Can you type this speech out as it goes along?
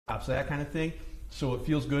that kind of thing. So it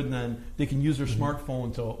feels good, and then they can use their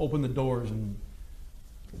smartphone to open the doors and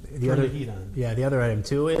turn the heat on. Yeah, the other item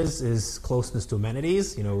too is closeness to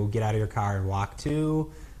amenities. Get out of your car and walk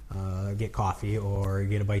to, get coffee or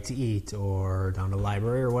get a bite to eat or down to the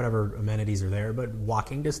library or whatever amenities are there. But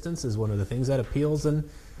walking distance is one of the things that appeals to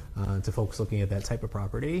folks looking at that type of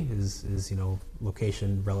property is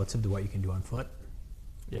location relative to what you can do on foot.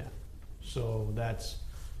 Yeah, so that's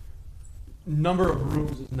number of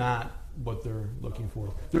rooms is not what they're looking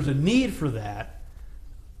for. There's a need for that,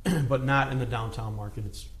 but not in the downtown market.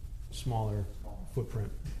 It's smaller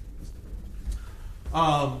footprint.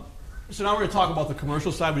 So now we're going to talk about the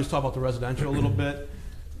commercial side. We just talked about the residential a little bit.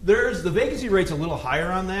 The vacancy rate's a little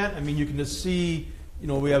higher on that. I mean, you can just see,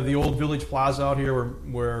 we have the old Village Plaza out here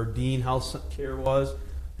where Dean Health Care was.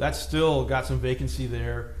 That's still got some vacancy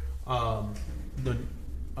there. The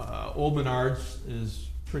Old Menards is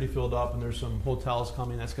pretty filled up, and there's some hotels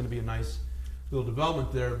coming. That's going to be a nice little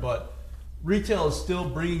development there. But retail is still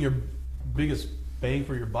bringing your biggest bang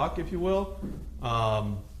for your buck, if you will.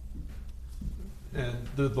 And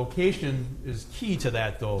the location is key to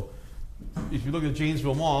that, though. If you look at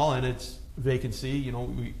Janesville Mall and its vacancy,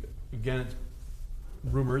 it's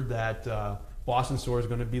rumored that Boston Store is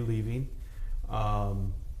going to be leaving.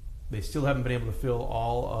 They still haven't been able to fill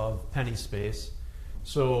all of Penny's space.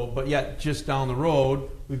 So, but yet, just down the road,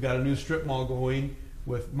 we've got a new strip mall going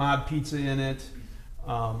with Mod Pizza in it,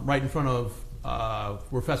 right in front of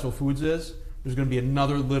where Festival Foods is. There's going to be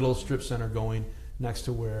another little strip center going next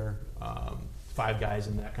to where Five Guys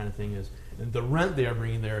and that kind of thing is. And the rent they are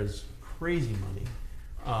bringing there is crazy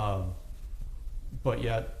money. But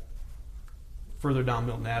yet, further down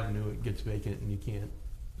Milton Avenue, it gets vacant and you can't.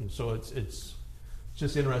 And so it's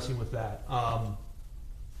just interesting with that.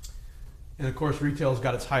 And of course, retail's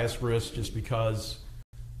got its highest risk just because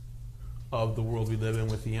of the world we live in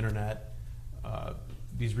with the internet.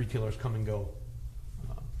 These retailers come and go.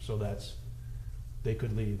 So they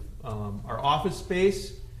could leave. Our office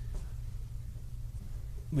space,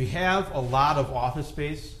 we have a lot of office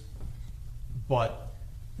space, but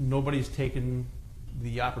nobody's taken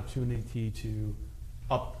the opportunity to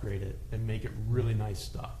upgrade it and make it really nice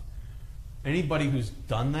stuff. Anybody who's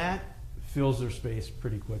done that fills their space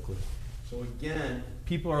pretty quickly. So again,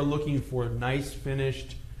 people are looking for nice,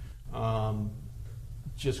 finished,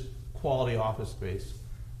 just quality office space.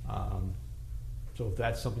 So if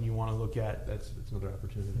that's something you want to look at, that's another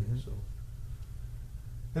opportunity. So,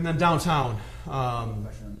 and then downtown.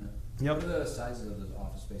 Question on that. Yep. What are the sizes of those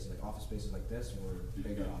office spaces? Like office spaces like this, or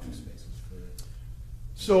bigger office spaces for?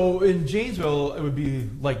 So in Janesville, it would be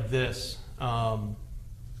like this. Maybe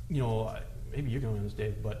you're going on this,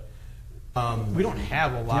 Dave, but we don't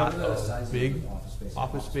have a lot of big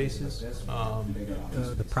office spaces.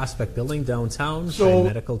 The Prospect Building downtown, So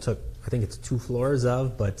Medical took, I think it's 2 floors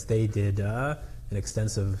of, but they did an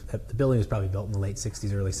extensive, the building was probably built in the late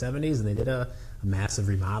 60s, early 70s, and they did a massive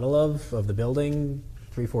remodel of the building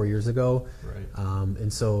 3-4 years ago. Right.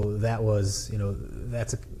 And so that was,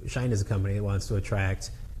 Shine is a company that wants to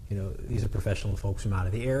attract, these are professional folks from out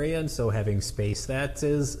of the area, and so having space that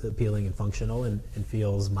is appealing and functional and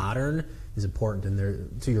feels modern is important. And there,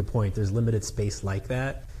 to your point, there's limited space like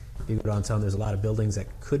that. If you go downtown, there's a lot of buildings that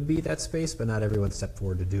could be that space, but not everyone stepped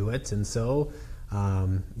forward to do it. And so,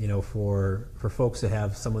 for folks to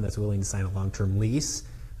have someone that's willing to sign a long-term lease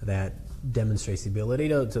that demonstrates the ability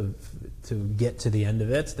to get to the end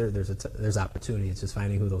of it, there's opportunity. It's just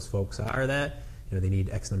finding who those folks are that they need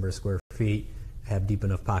X number of square feet, have deep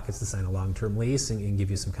enough pockets to sign a long-term lease and give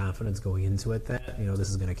you some confidence going into it that this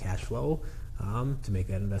is going to cash flow to make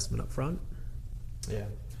that investment up front. Yeah.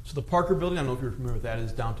 So the Parker Building, I don't know if you're familiar with that,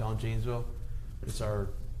 is downtown Janesville. It's our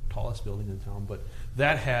tallest building in town, but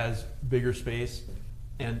that has bigger space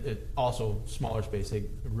and it also smaller space. They're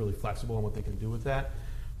really flexible in what they can do with that.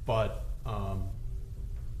 But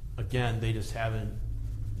again, they just haven't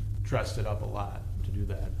dressed it up a lot to do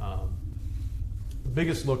that. The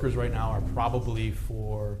biggest lookers right now are probably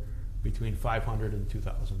for between 500 and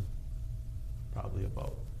 2,000, probably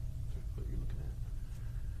about what you're looking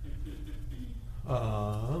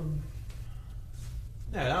at.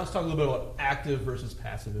 Now let's talk a little bit about active versus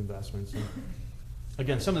passive investments. And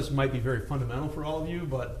again, some of this might be very fundamental for all of you,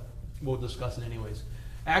 but we'll discuss it anyways.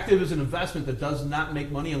 Active is an investment that does not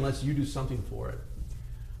make money unless you do something for it.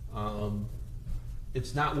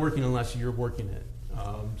 It's not working unless you're working it.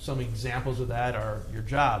 Some examples of that are your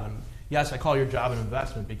job. And yes, I call your job an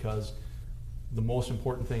investment because the most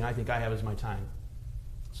important thing I think I have is my time.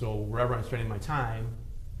 So wherever I'm spending my time,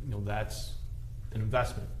 that's an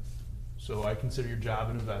investment. So I consider your job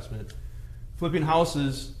an investment. Flipping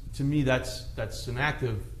houses, to me, that's an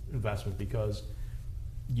active investment because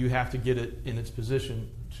you have to get it in its position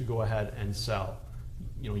to go ahead and sell.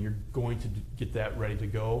 You're going to get that ready to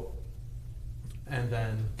go. And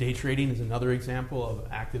then day trading is another example of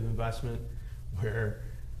active investment where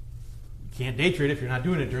you can't day trade if you're not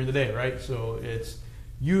doing it during the day, right? So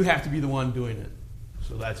you have to be the one doing it.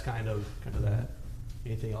 So that's kind of that.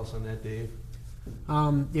 Anything else on that, Dave?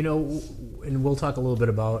 And we'll talk a little bit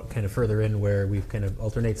about kind of further in where we've kind of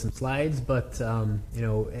alternate some slides, but,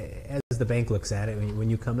 as the bank looks at it, when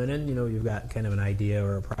you come in, you've got kind of an idea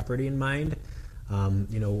or a property in mind.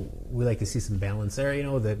 We like to see some balance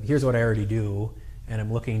there, that here's what I already do, and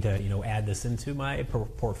I'm looking to, add this into my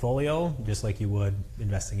portfolio, just like you would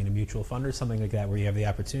investing in a mutual fund or something like that, where you have the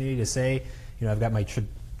opportunity to say, I've got my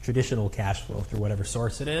traditional cash flow through whatever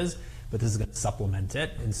source it is, but this is going to supplement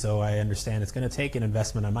it. And so I understand it's going to take an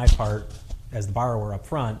investment on my part as the borrower up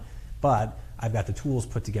front, but I've got the tools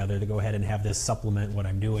put together to go ahead and have this supplement what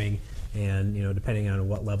I'm doing. And depending on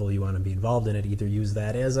what level you want to be involved in it, either use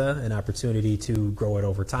that as an opportunity to grow it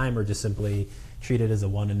over time, or just simply treat it as a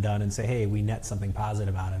one and done and say, hey, we net something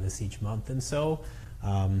positive out of this each month. And so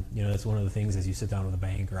that's one of the things as you sit down with a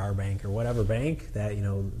bank or our bank or whatever bank that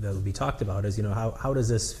that'll be talked about is how does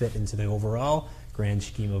this fit into the overall grand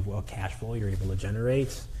scheme of cash flow you're able to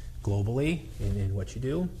generate globally in what you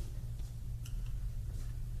do.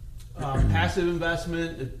 Passive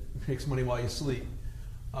investment, it makes money while you sleep.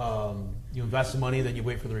 You invest the money, then you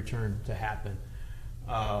wait for the return to happen.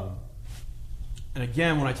 And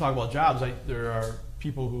again, when I talk about jobs, there are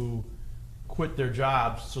people who quit their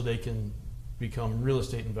jobs so they can become real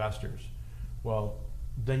estate investors. Well,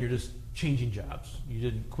 then you're just changing jobs. You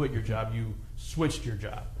didn't quit your job, you switched your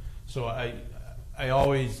job. So I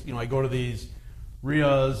always, I go to these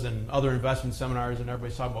RIAs and other investment seminars and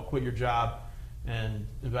everybody's talking about quit your job and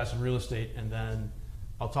invest in real estate, and then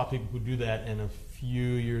I'll talk to people who do that, and a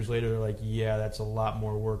few years later they're like, yeah, that's a lot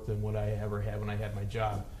more work than what I ever had when I had my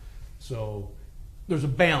job. So there's a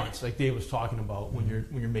balance, like Dave was talking about, when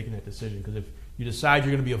you're making that decision, because if you decide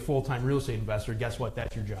you're going to be a full-time real estate investor, guess what?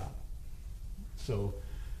 That's your job. So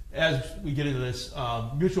as we get into this,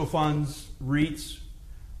 mutual funds, REITs,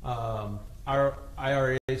 our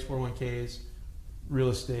IRAs, 401ks, real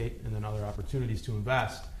estate, and then other opportunities to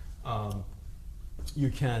invest.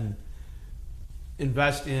 You can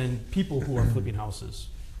invest in people who are flipping houses.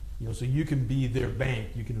 So you can be their bank.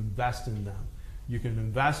 You can invest in them. You can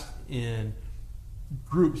invest in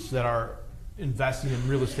groups that are investing in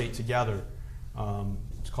real estate together.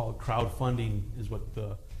 It's called crowdfunding, is what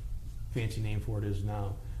the fancy name for it is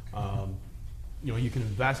now. You can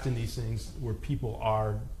invest in these things where people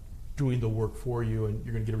are doing the work for you, and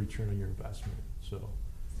you're going to get a return on your investment. So,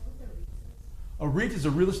 a REIT is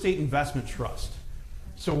a real estate investment trust.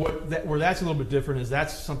 So where that's a little bit different is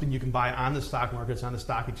that's something you can buy on the stock markets, on the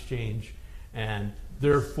stock exchange, and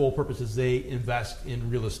their full purpose is they invest in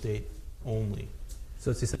real estate only.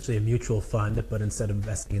 So it's essentially a mutual fund, but instead of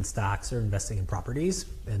investing in stocks, they're investing in properties.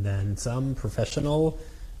 And then some professional,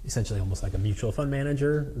 essentially almost like a mutual fund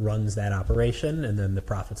manager, runs that operation, and then the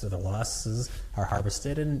profits or the losses are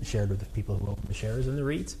harvested and shared with the people who own the shares in the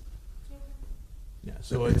REIT. Yeah,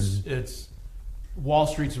 so it's Wall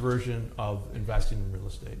Street's version of investing in real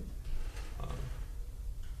estate.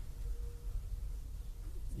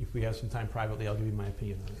 If we have some time privately, I'll give you my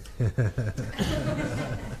opinion on it.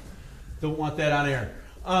 Don't want that on air.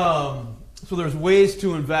 So there's ways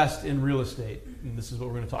to invest in real estate, and this is what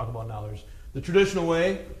we're going to talk about now. There's the traditional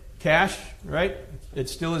way, cash, right? It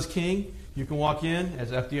still is king. You can walk in,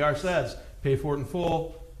 as FDR says, pay for it in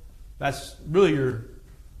full. That's really your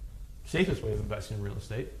safest way of investing in real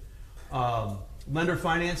estate. Lender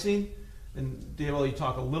financing, and Dave, I'll let you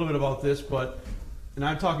talk a little bit about this, and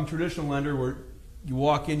I'm talking traditional lender where you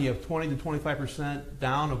walk in, you have 20 to 25%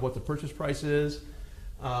 down of what the purchase price is,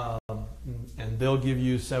 and they'll give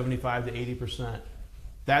you 75 to 80%.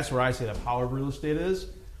 That's where I say the power of real estate is.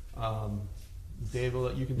 Dave,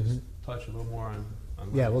 you can just touch a little more on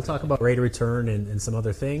yeah, we'll talk about rate of return and some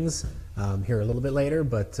other things here a little bit later,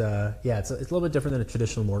 but it's a little bit different than a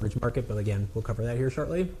traditional mortgage market, but again, we'll cover that here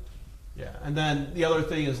shortly. Yeah, and then the other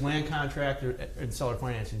thing is land contract and seller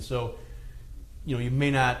financing. So, you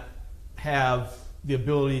may not have the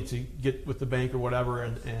ability to get with the bank or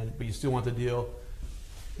whatever, but you still want the deal,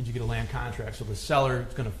 and you get a land contract. So the seller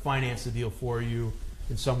is going to finance the deal for you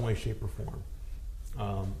in some way, shape, or form.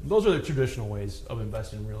 Those are the traditional ways of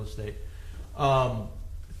investing in real estate.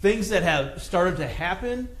 Things that have started to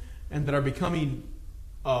happen and that are becoming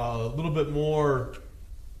a little bit more,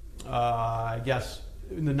 I guess,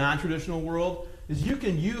 in the non-traditional world is you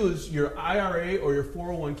can use your IRA or your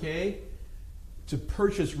 401k to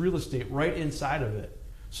purchase real estate right inside of it.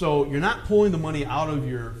 So you're not pulling the money out of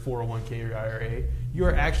your 401k or IRA.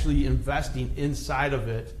 You're actually investing inside of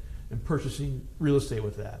it and purchasing real estate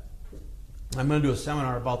with that. I'm going to do a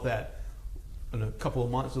seminar about that in a couple of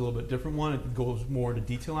months, a little bit different one. It goes more into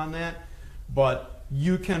detail on that. But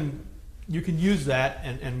you can use that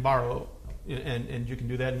and borrow, and you can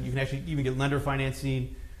do that. And you can actually even get lender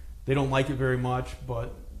financing. They don't like it very much,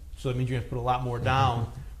 but so that means you have to put a lot more down.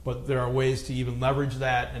 But there are ways to even leverage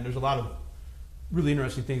that, and there's a lot of really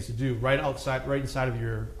interesting things to do right inside of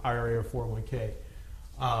your IRA or 401k,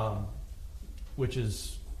 which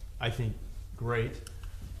is, I think, great.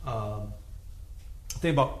 The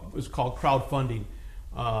thing about it's called crowdfunding,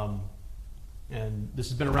 and this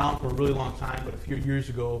has been around for a really long time. But a few years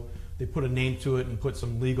ago, they put a name to it and put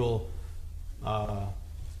some legal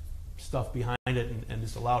stuff behind it, and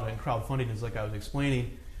just allowed it. And crowdfunding is like I was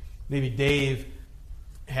explaining. Maybe Dave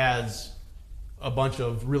has a bunch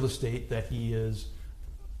of real estate that he is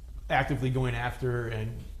actively going after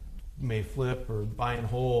and may flip or buy and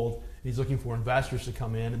hold. He's looking for investors to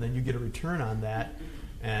come in, and then you get a return on that.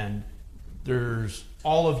 And there's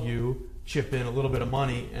all of you chip in a little bit of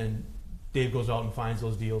money, and Dave goes out and finds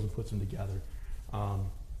those deals and puts them together.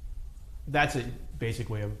 That's a basic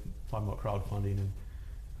way of talking about crowdfunding. And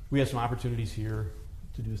we have some opportunities here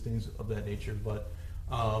to do things of that nature. But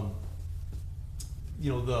the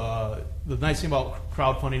nice thing about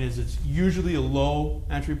crowdfunding is it's usually a low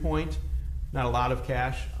entry point, not a lot of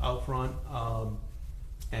cash out front.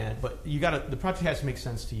 But the project has to make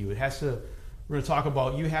sense to you. It has to. We're going to talk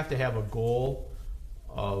about you have to have a goal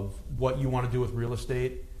of what you want to do with real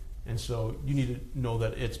estate, and so you need to know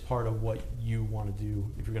that it's part of what you want to do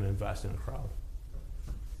if you're going to invest in a crowd.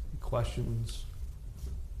 Questions?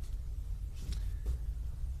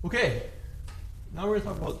 Okay, now we're going to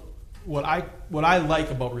talk about what I like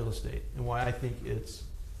about real estate and why I think it's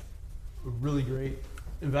a really great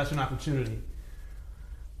investment opportunity.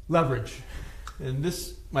 Leverage. And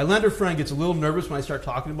my lender friend gets a little nervous when I start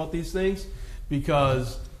talking about these things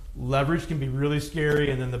because leverage can be really scary,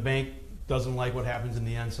 and then the bank doesn't like what happens in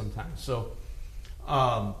the end sometimes. So,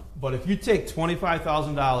 but if you take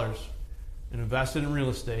 $25,000 and invest it in real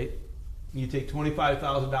estate, and you take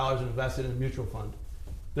 $25,000 and invest it in a mutual fund,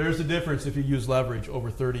 there's a difference if you use leverage over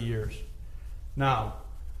 30 years. Now,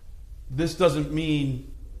 this doesn't mean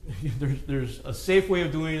there's a safe way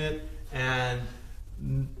of doing it and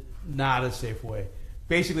not a safe way.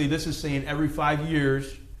 Basically, this is saying every 5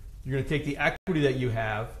 years, you're going to take the equity that you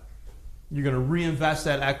have, you're going to reinvest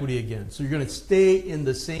that equity again. So you're going to stay in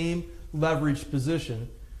the same leveraged position.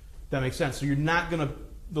 That makes sense. So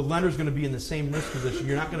the lender's going to be in the same risk position.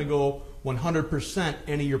 You're not going to go 100%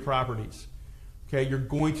 any of your properties. Okay, you're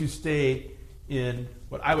going to stay in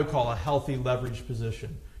what I would call a healthy leverage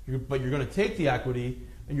position. But you're going to take the equity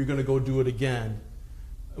and you're going to go do it again.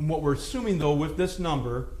 And what we're assuming, though, with this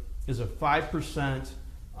number is a 5%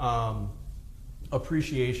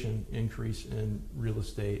 appreciation increase in real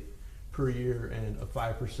estate per year and a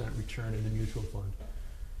 5% return in the mutual fund.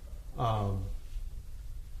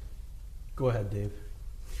 Go ahead, Dave.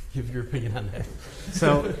 Give your opinion on that.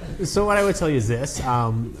 So what I would tell you is this.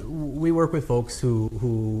 We work with folks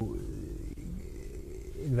who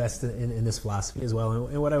invest in this philosophy as well.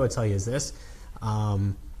 And what I would tell you is this.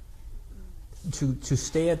 To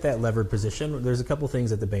stay at that levered position, there's a couple things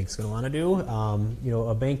that the bank's going to want to do.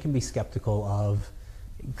 A bank can be skeptical of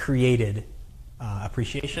created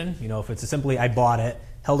appreciation. If it's simply I bought it,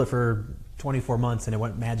 held it for 24 months, and it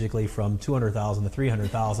went magically from $200,000 to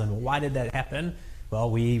 $300,000. Why did that happen? Well,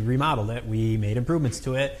 we remodeled it, we made improvements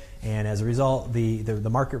to it, and as a result, the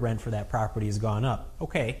market rent for that property has gone up.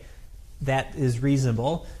 Okay, that is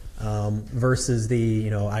reasonable versus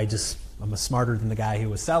I'm smarter than the guy who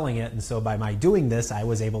was selling it, and so by my doing this, I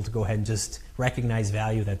was able to go ahead and just recognize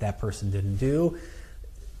value that person didn't do.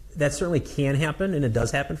 That certainly can happen, and it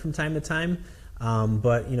does happen from time to time.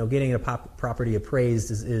 But getting a property appraised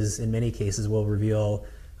is in many cases will reveal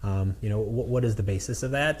what is the basis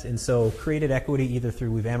of that. And so created equity either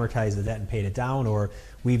through we've amortized the debt and paid it down, or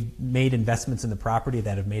we've made investments in the property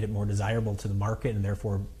that have made it more desirable to the market and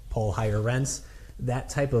therefore pull higher rents. That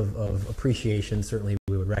type of appreciation certainly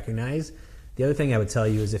we would recognize. The other thing I would tell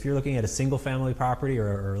you is if you're looking at a single family property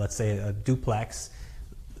or let's say a duplex,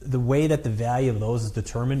 the way that the value of those is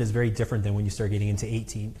determined is very different than when you start getting into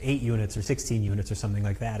 8 units or 16 units or something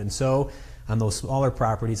like that. And so on those smaller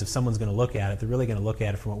properties, if someone's going to look at it, they're really going to look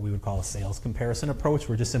at it from what we would call a sales comparison approach,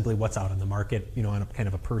 where just simply what's out on the market, on a kind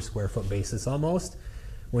of a per square foot basis almost.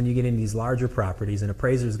 When you get into these larger properties, an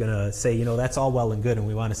appraiser is going to say, that's all well and good, and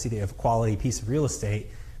we want to see they have a quality piece of real estate,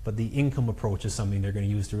 but the income approach is something they're going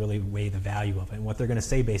to use to really weigh the value of it. And what they're going to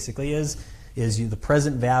say basically is, is the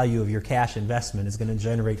present value of your cash investment is going to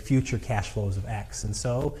generate future cash flows of X. And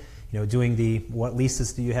so, doing what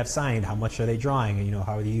leases do you have signed, how much are they drawing, and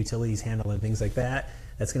how are the utilities handled and things like that,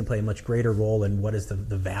 that's going to play a much greater role in what is the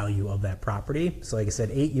value of that property. So like I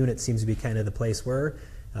said, 8 units seems to be kind of the place where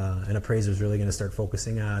an appraiser is really going to start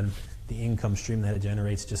focusing on the income stream that it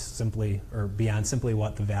generates, just simply or beyond simply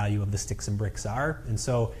what the value of the sticks and bricks are. And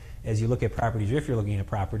so as you look at properties, or if you're looking at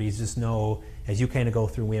properties, just know as you kind of go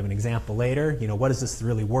through, and we have an example later, what is this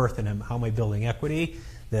really worth and how am I building equity?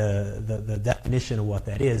 The definition of what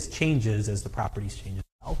that is changes as the properties change as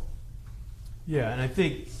well. Yeah, and I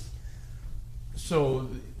think, so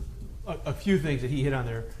a few things that he hit on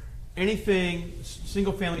there. Anything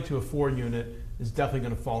single family to a 4-unit is definitely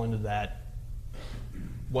going to fall into that,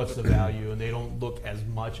 what's the value, and they don't look as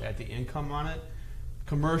much at the income on it.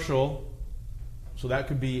 Commercial, so that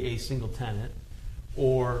could be a single tenant,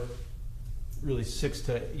 or really 6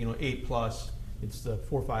 to 8 plus. It's the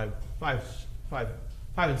 4, 5,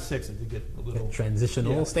 and 6 that they get a little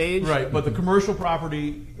transitional stage. Right, but the commercial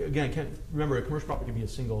property, again, remember a commercial property can be a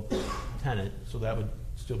single tenant, so that would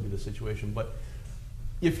still be the situation. But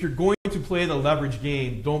if you're going to play the leverage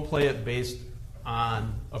game, don't play it based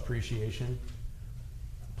on appreciation.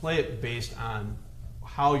 Play it based on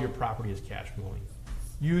how your property is cash flowing.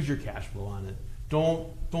 Use your cash flow on it. Don't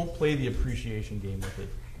play the appreciation game with it.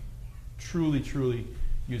 Truly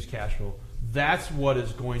use cash flow. That's what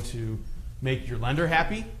is going to make your lender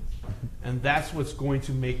happy, and that's what's going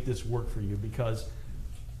to make this work for you, because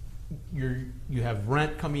you have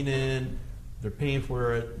rent coming in, they're paying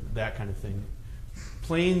for it, that kind of thing.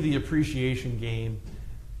 Playing the appreciation game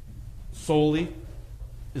solely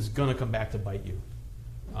is going to come back to bite you.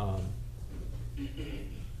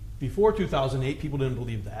 Before 2008, people didn't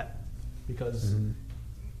believe that, because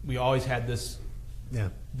we always had this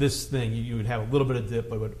thing. You would have a little bit of dip,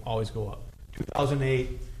 but it would always go up.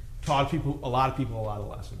 2008 taught a lot of people a lot of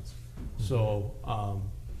lessons. So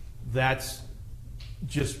that's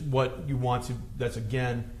just what you want to. That's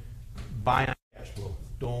again, buy on cash flow.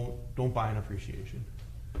 Don't buy on appreciation.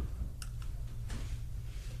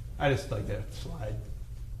 I just like that slide.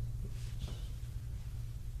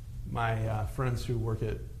 My friends who work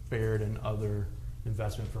at Baird and other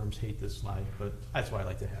investment firms hate this slide, but that's why I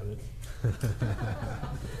like to have it.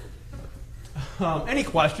 Any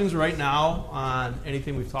questions right now on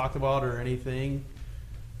anything we've talked about or anything?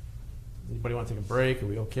 Anybody want to take a break? Are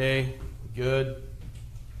we okay? We good?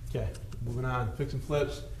 Okay, moving on. Fix and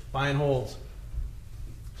flips, buy and holds. So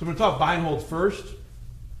we're going to talk buy and holds first.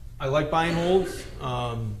 I like buy and holds.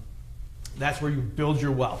 That's where you build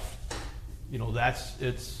your wealth.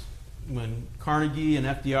 It's when Carnegie and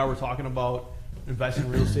FDR were talking about investing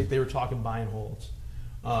in real estate, they were talking buy and holds.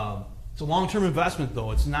 It's a long-term investment,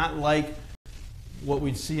 though. It's not like what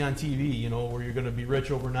we'd see on TV, where you're going to be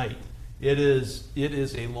rich overnight. It is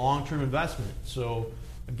a long-term investment. So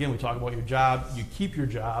again, we talk about your job. You keep your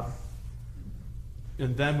job,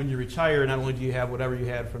 and then when you retire, not only do you have whatever you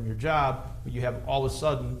had from your job, but you have all of a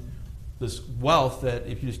sudden this wealth that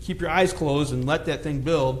if you just keep your eyes closed and let that thing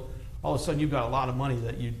build, all of a sudden you've got a lot of money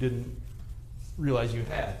that you didn't realize you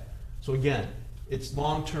had. So again, it's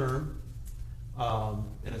long-term,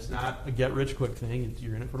 and it's not a get-rich-quick thing.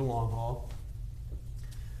 You're in it for the long haul.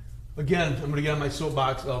 Again, I'm going to get on my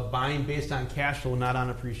soapbox of buying based on cash flow, not on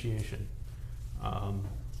appreciation.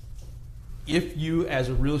 If you, as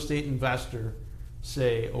a real estate investor,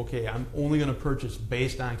 say, okay, I'm only going to purchase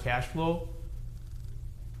based on cash flow,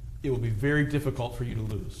 it will be very difficult for you to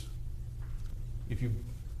lose. If you,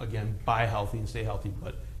 again, buy healthy and stay healthy,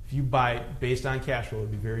 but if you buy based on cash flow, it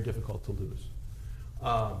would be very difficult to lose.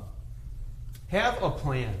 Have a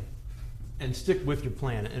plan and stick with your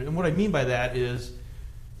plan. And what I mean by that is,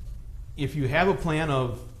 if you have a plan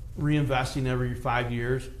of reinvesting every 5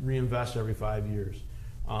 years, reinvest every 5 years.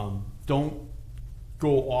 Don't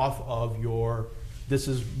go off of this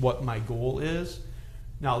is what my goal is.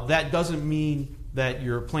 Now, that doesn't mean that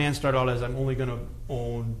your plans start out as I'm only going to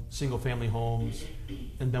own single-family homes,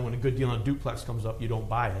 and then when a good deal on a duplex comes up, you don't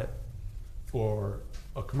buy it, or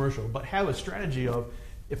a commercial. But have a strategy of,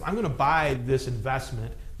 if I'm going to buy this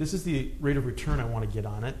investment, this is the rate of return I want to get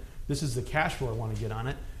on it, this is the cash flow I want to get on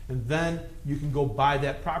it, and then you can go buy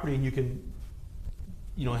that property, and you can,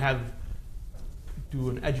 do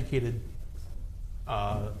an educated.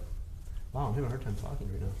 Wow, I'm having a hard time talking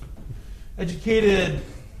right now. Educated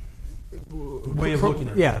way of looking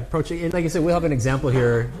at it. Yeah, approaching. And like I said, we'll have an example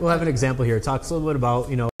here. It talks a little bit about,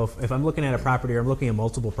 if I'm looking at a property or I'm looking at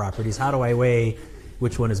multiple properties, how do I weigh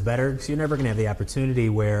which one is better? Because you're never going to have the opportunity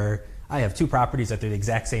where I have 2 properties that they're the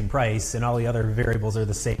exact same price and all the other variables are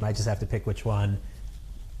the same. I just have to pick which one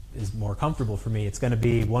is more comfortable for me. It's going to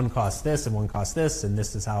be one costs this and one costs this, and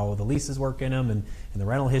this is how the leases work in them, and the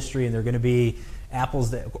rental history, and they're going to be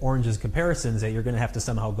oranges comparisons that you're going to have to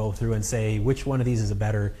somehow go through and say which one of these is a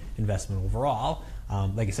better investment overall.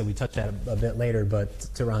 Like I said, we touched that a bit later, but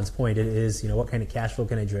to Ron's point, it is, what kind of cash flow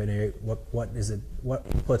can I generate? What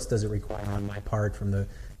inputs does it require on my part from the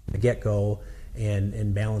get-go,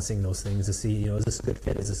 and balancing those things to see, is this a good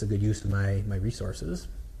fit? Is this a good use of my resources?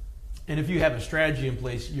 And if you have a strategy in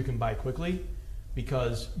place, you can buy quickly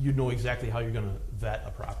because you know exactly how you're going to vet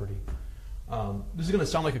a property. This is going to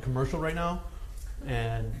sound like a commercial right now,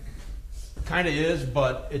 and kind of is,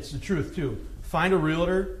 but it's the truth too. Find a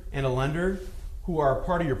realtor and a lender who are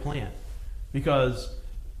part of your plan, because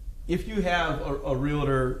if you have a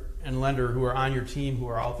realtor and lender who are on your team, who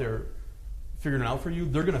are out there figuring it out for you,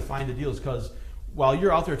 they're going to find the deals, because while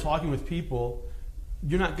you're out there talking with people,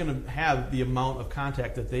 you're not going to have the amount of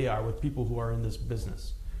contact that they are with people who are in this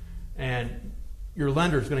business. And your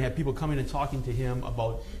lender is going to have people coming and talking to him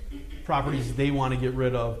about properties they want to get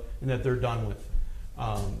rid of and that they're done with.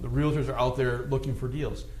 The realtors are out there looking for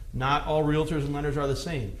deals. Not all realtors and lenders are the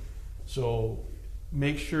same. So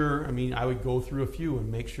make sure, I would go through a few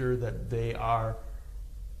and make sure that they are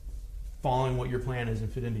following what your plan is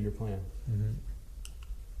and fit into your plan. Mm-hmm.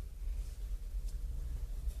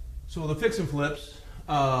 So the fix and flips,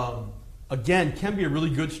 again, can be a really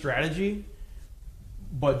good strategy,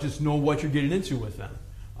 but just know what you're getting into with them.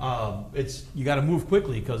 You got to move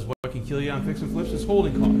quickly, because what can kill you on fix and flips is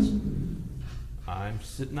holding costs. I'm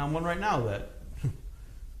sitting on one right now that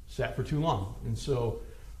sat for too long. And so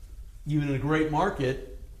even in a great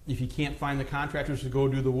market, if you can't find the contractors to go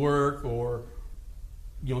do the work, or,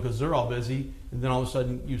 because they're all busy, and then all of a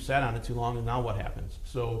sudden you sat on it too long, and now what happens?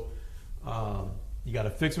 So you got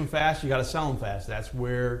to fix them fast, you got to sell them fast. That's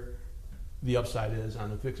where the upside is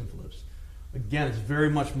on the fix and flips. Again, it's very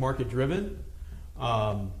much market driven.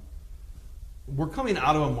 We're coming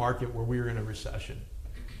out of a market where we were in a recession.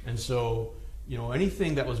 And so,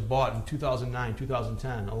 anything that was bought in 2009,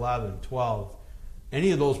 2010, 11, 12,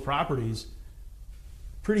 any of those properties,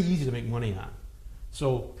 pretty easy to make money on.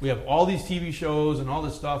 So we have all these TV shows and all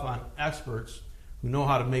this stuff on experts who know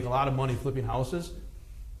how to make a lot of money flipping houses.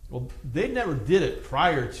 Well, they never did it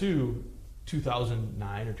prior to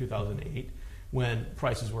 2009 or 2008 when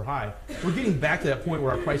prices were high. We're getting back to that point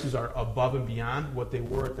where our prices are above and beyond what they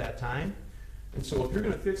were at that time. And so if you're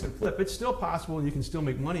going to fix and flip, it's still possible and you can still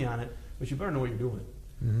make money on it, but you better know what you're doing.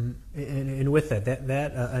 Mm-hmm. And with that,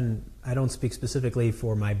 and I don't speak specifically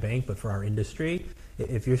for my bank, but for our industry,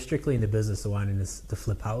 if you're strictly in the business of wanting to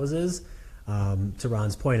flip houses, to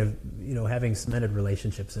Ron's point of having cemented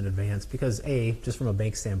relationships in advance, because just from a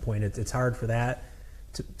bank standpoint, it's hard for that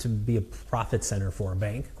to be a profit center for a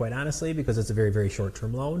bank, quite honestly, because it's a very, very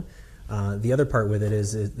short-term loan. The other part with it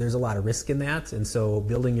is there's a lot of risk in that, and so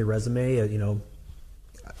building your resume,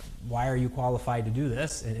 why are you qualified to do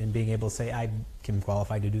this, and being able to say I can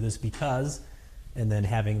qualify to do this because, and then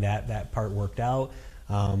having that part worked out.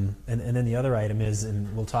 And then the other item is,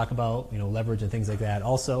 and we'll talk about leverage and things like that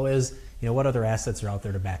also, is what other assets are out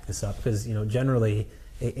there to back this up, because generally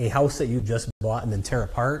a house that you just bought and then tear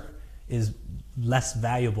apart is less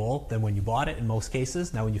valuable than when you bought it in most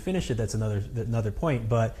cases. Now when you finish it, that's another point,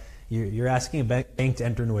 but you're asking a bank to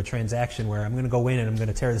enter into a transaction where I'm going to go in and I'm going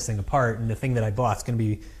to tear this thing apart, and the thing that I bought is going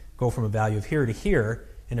to go from a value of here to here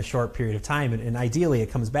in a short period of time, and ideally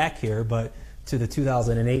it comes back here. But to the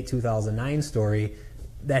 2008, 2009 story,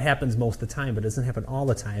 that happens most of the time, but it doesn't happen all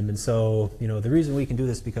the time. And so, the reason we can do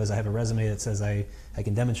this is because I have a resume that says I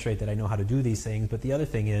can demonstrate that I know how to do these things. But the other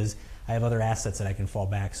thing is I have other assets that I can fall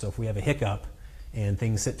back. So if we have a hiccup and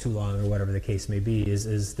things sit too long or whatever the case may be,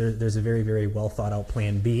 there's a very, very well thought out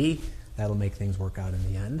plan B that'll make things work out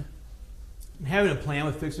in the end. Having a plan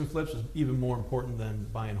with fix and flips is even more important than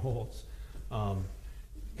buy and holds,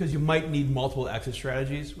 because you might need multiple exit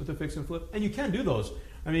strategies with a fix and flip, and you can do those.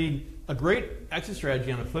 A great exit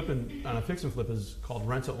strategy on a fix and flip is called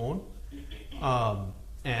rent to own,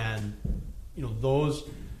 and those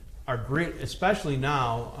are great, especially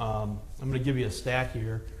now. I'm going to give you a stat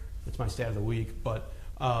here. It's my stat of the week, but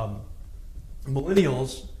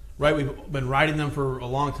millennials, right? We've been riding them for a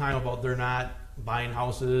long time about they're not buying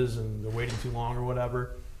houses and they're waiting too long or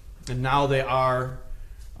whatever, and now they are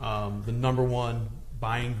the number one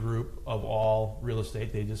buying group of all real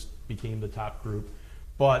estate. They just became the top group.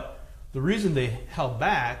 But the reason they held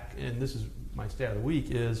back, and this is my stat of the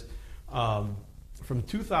week, is from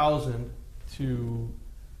 2000 to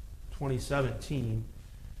 2017,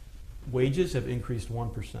 wages have increased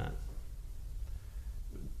 1%.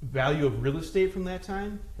 Value of real estate from that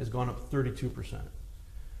time has gone up 32%.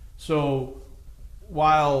 So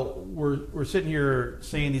while we're sitting here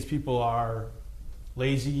saying these people are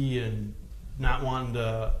lazy and not wanting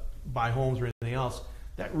to buy homes or anything else,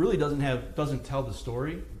 that really doesn't tell the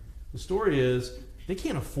story. The story is they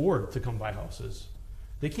can't afford to come buy houses.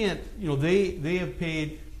 They can't, they have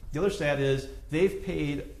paid, the other stat is they've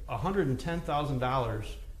paid $110,000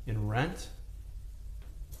 in rent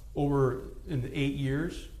over in the 8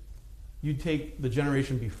 years. You take the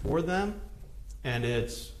generation before them, and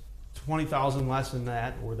it's 20,000 less than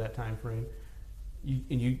that, or that time frame.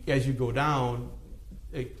 As you go down,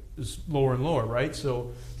 it is lower and lower, right?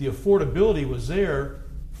 So the affordability was there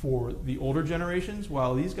for the older generations,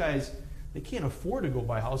 while these guys, they can't afford to go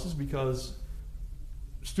buy houses because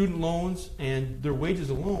student loans and their wages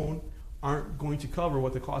alone aren't going to cover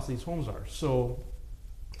what the cost of these homes are. So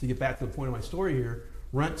to get back to the point of my story here,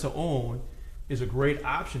 rent to own is a great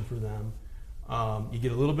option for them. You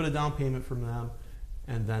get a little bit of down payment from them,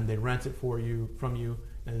 and then they rent it from you,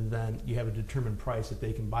 and then you have a determined price that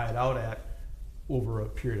they can buy it out at over a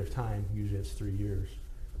period of time. Usually it's 3 years.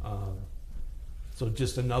 So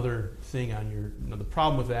just another thing on the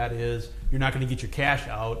problem with that is you're not going to get your cash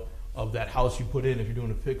out of that house you put in if you're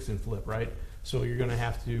doing a fix and flip, right? So you're going to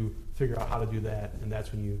have to figure out how to do that, and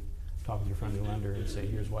that's when you talk with your friendly lender and say,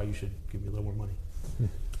 here's why you should give me a little more money.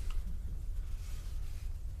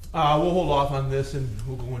 We'll hold off on this and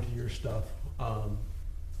we'll go into your stuff. All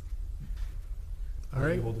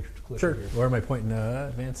right. Hold the clip Sure. here. Where am I pointing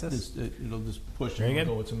advances? It'll just push Very and good.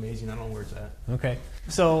 go. It's amazing. I don't know where it's at. Okay.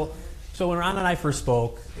 So when Ron and I first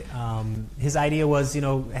spoke, his idea was,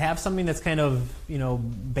 have something that's kind of,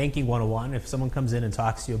 banking 101. If someone comes in and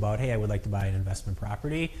talks to you about, hey, I would like to buy an investment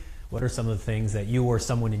property, what are some of the things that you or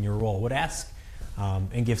someone in your role would ask?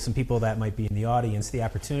 And give some people that might be in the audience the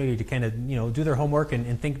opportunity to kind of, do their homework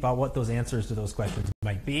and think about what those answers to those questions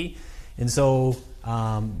might be. And so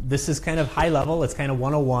this is kind of high level. It's kind of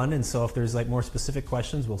 101. And so if there's like more specific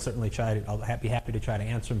questions, we'll certainly I'll be happy to try to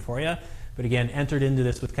answer them for you. But again, entered into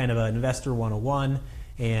this with kind of an investor 101.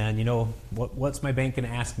 And what's my bank going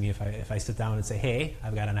to ask me if I sit down and say, hey,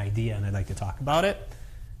 I've got an idea and I'd like to talk about it.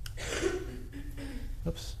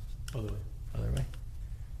 Oops. Other way.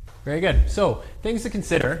 Very good. So things to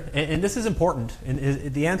consider, and this is important.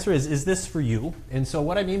 And the answer is this for you? And so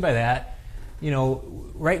what I mean by that,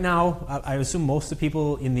 right now, I assume most of the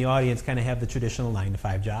people in the audience kind of have the traditional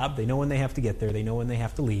 9-to-5 job. They know when they have to get there, they know when they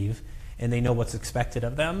have to leave, and they know what's expected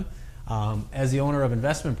of them. As the owner of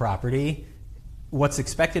investment property, what's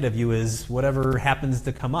expected of you is whatever happens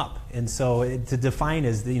to come up. And so to define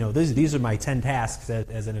as, these are my 10 tasks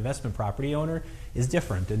as an investment property owner is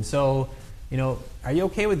different. And so, are you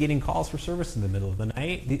okay with getting calls for service in the middle of the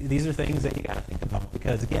night? These are things that you got to think about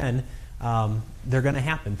because, again, they're going to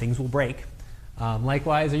happen. Things will break.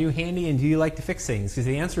 Likewise, are you handy and do you like to fix things? Because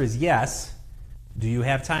the answer is yes. Do you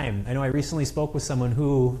have time? I know I recently spoke with someone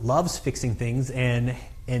who loves fixing things and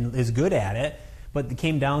is good at it, but it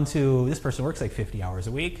came down to this person works like 50 hours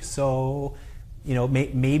a week. So,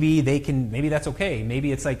 maybe that's okay.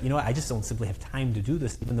 Maybe it's like, I just don't simply have time to do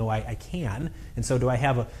this, even though I can. And so do I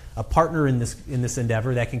have a partner in this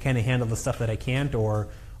endeavor that can kind of handle the stuff that I can't, or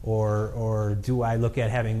do I look at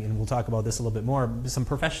having, and we'll talk about this a little bit more, some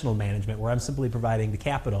professional management where I'm simply providing the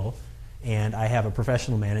capital and I have a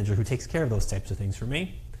professional manager who takes care of those types of things for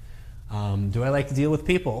me? Do I like to deal with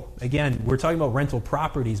people? Again, we're talking about rental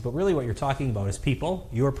properties, but really what you're talking about is people.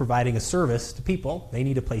 You're providing a service to people. They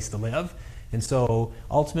need a place to live. And so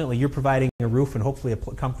ultimately you're providing a roof and hopefully a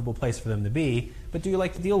comfortable place for them to be. But do you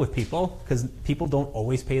like to deal with people? Because people don't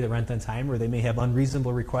always pay the rent on time, or they may have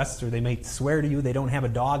unreasonable requests, or they may swear to you they don't have a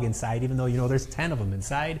dog inside even though there's 10 of them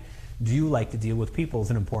inside. Do you like to deal with people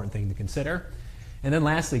is an important thing to consider. And then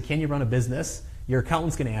lastly, can you run a business? Your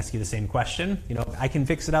accountant's going to ask you the same question. I can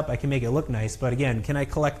fix it up, I can make it look nice, but again, can I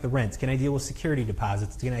collect the rent? Can I deal with security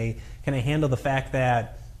deposits? Can I handle the fact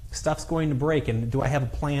that stuff's going to break, and do I have a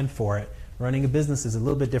plan for it? Running a business is a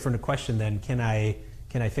little bit different a question than can I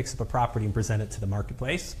fix up a property and present it to the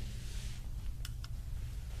marketplace?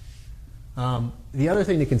 The other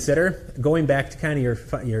thing to consider, going back to kind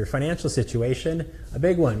of your financial situation, a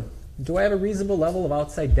big one. Do I have a reasonable level of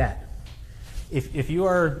outside debt? If you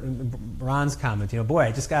are, Ron's comment, boy,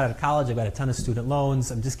 I just got out of college, I've got a ton of student loans,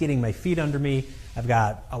 I'm just getting my feet under me, I've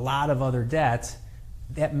got a lot of other debt,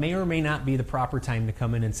 that may or may not be the proper time to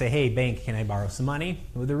come in and say, hey, bank, can I borrow some money?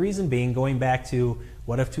 Well, the reason being, going back to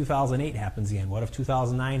what if 2008 happens again? What if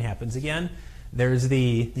 2009 happens again? There's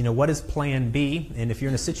what is plan B? And if you're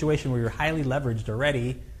in a situation where you're highly leveraged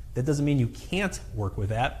already, that doesn't mean you can't work with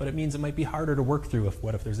that, but it means it might be harder to work through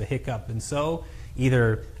what if there's a hiccup. And so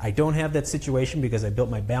either I don't have that situation because I built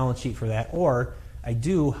my balance sheet for that, or I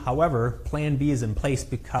do, however, Plan B is in place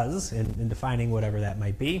because, in defining whatever that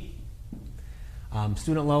might be.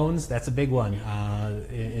 Student loans, that's a big one.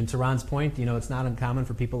 In Ron's point, it's not uncommon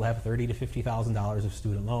for people to have $30,000 to $50,000 of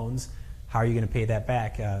student loans. How are you going to pay that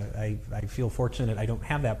back? I feel fortunate I don't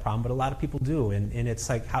have that problem, but a lot of people do. And it's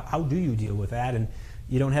like, how do you deal with that? And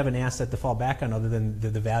you don't have an asset to fall back on other than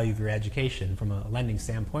the value of your education from a lending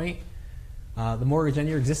standpoint. The mortgage on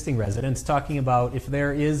your existing residence, talking about if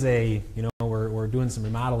there is we're doing some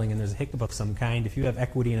remodeling and there's a hiccup of some kind, if you have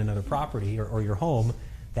equity in another property or your home,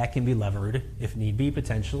 that can be levered, if need be,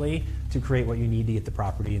 potentially, to create what you need to get the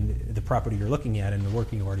property and the property you're looking at in the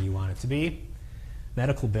working order you want it to be.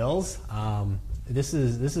 Medical bills. This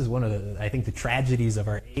is one of the, I think, the tragedies of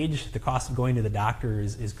our age. The cost of going to the doctor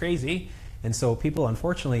is crazy. And so people,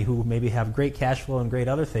 unfortunately, who maybe have great cash flow and great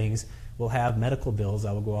other things will have medical bills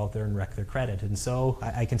that will go out there and wreck their credit. And so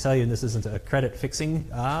I can tell you, and this isn't a credit fixing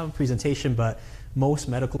presentation, but most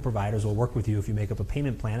medical providers will work with you if you make up a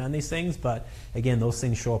payment plan on these things. But again, those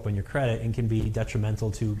things show up on your credit and can be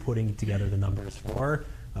detrimental to putting together the numbers for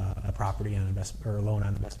a property on investment or a loan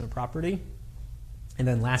on investment property. And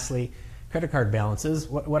then lastly, credit card balances.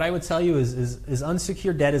 What I would tell you is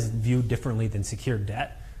unsecured debt is viewed differently than secured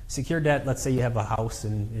debt. Secured debt, let's say you have a house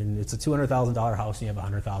and it's a $200,000 house and you have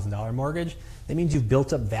a $100,000 mortgage. That means you've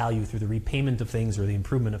built up value through the repayment of things or the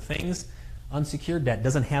improvement of things. Unsecured debt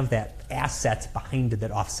doesn't have that asset behind it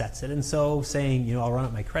that offsets it. And so saying, I'll run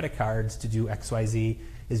up my credit cards to do X, Y, Z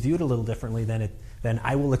is viewed a little differently than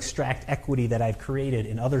I will extract equity that I've created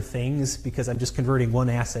in other things because I'm just converting one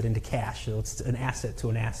asset into cash. So it's an asset to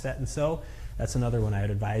an asset. And so that's another one I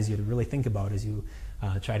would advise you to really think about as you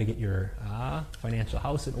try to get your financial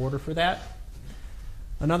house in order for that.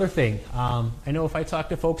 Another thing, I know if I talk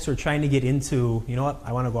to folks who are trying to get into,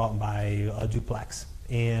 I want to go out and buy a duplex.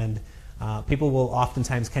 And people will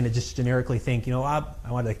oftentimes kind of just generically think, I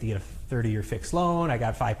would like to get a 30-year fixed loan. I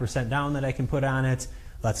got 5% down that I can put on it.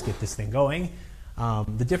 Let's get this thing going.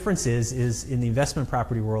 The difference is in the investment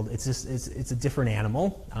property world, it's a different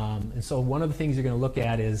animal. And so one of the things you're going to look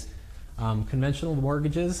at is conventional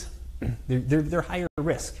mortgages. They're higher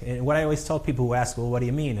risk. And what I always tell people who ask, well, what do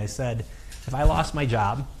you mean? I said, if I lost my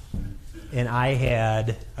job and I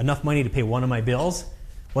had enough money to pay one of my bills,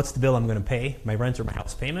 what's the bill I'm going to pay? My rent or my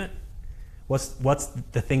house payment? What's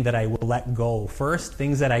the thing that I will let go first?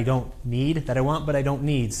 Things that I don't need, that I want but I don't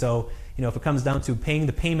need. So, if it comes down to paying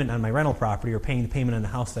the payment on my rental property or paying the payment on the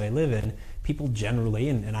house that I live in, people generally,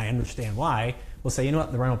 and I understand why, will say, the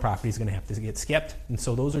rental property is going to have to get skipped. And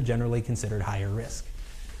so those are generally considered higher risk.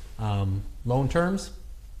 Loan terms.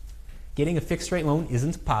 Getting a fixed rate loan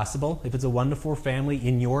isn't possible. If it's a 1 to 4 family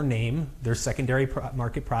in your name, there's secondary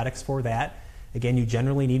market products for that. Again, you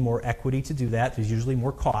generally need more equity to do that. There's usually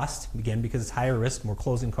more cost, again, because it's higher risk, more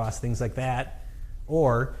closing costs, things like that.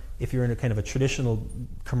 Or if you're in a kind of a traditional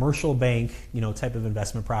commercial bank, type of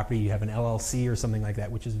investment property, you have an LLC or something like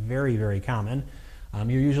that, which is very, very common.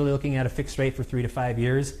 You're usually looking at a fixed rate for 3 to 5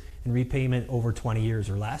 years and repayment over 20 years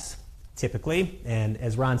or less, typically. And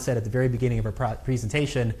as Ron said at the very beginning of our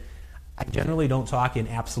presentation, I generally don't talk in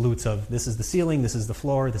absolutes of this is the ceiling, this is the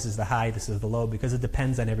floor, this is the high, this is the low, because it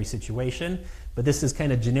depends on every situation. But this is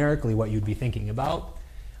kind of generically what you'd be thinking about.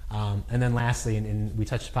 And then lastly, and we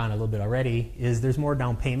touched upon it a little bit already, is there's more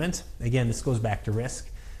down payment. Again, this goes back to risk.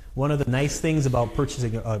 One of the nice things about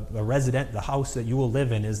purchasing a resident, the house that you will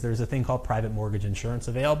live in, is there's a thing called private mortgage insurance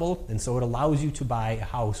available. And so it allows you to buy a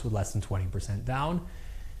house with less than 20% down.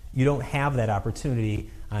 You don't have that opportunity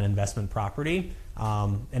on investment property.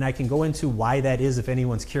 And I can go into why that is if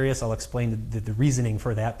anyone's curious. I'll explain the reasoning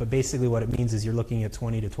for that. But basically what it means is you're looking at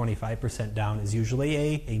 20 to 25% down is usually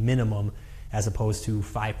a minimum as opposed to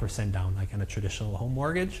 5% down like on a traditional home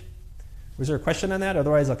mortgage. Was there a question on that?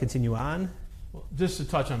 Otherwise, I'll continue on. Well, just to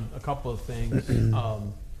touch on a couple of things.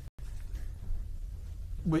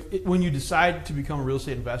 When you decide to become a real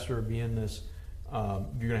estate investor or be in this, you're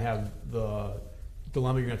going to have the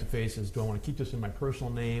dilemma you're going to have to face is, do I want to keep this in my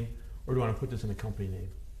personal name or do I want to put this in a company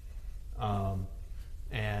name?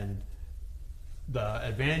 And the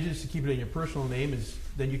advantages to keep it in your personal name is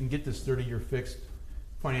then you can get this 30-year fixed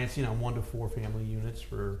financing on 1 to 4 family units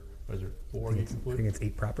for, what is it, 4? I think it's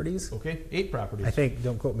 8 properties. Okay, 8 properties. I think,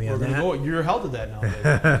 don't quote me on that. You're held to that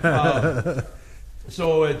nowadays.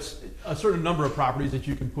 So it's a certain number of properties that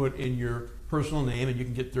you can put in your personal name and you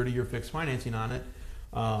can get 30-year fixed financing on it.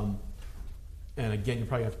 And again, you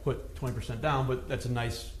probably have to put 20% down, but that's a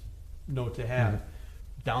nice note to have. Mm-hmm.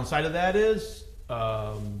 Downside of that is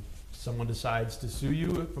someone decides to sue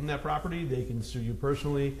you from that property, they can sue you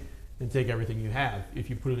personally and take everything you have. If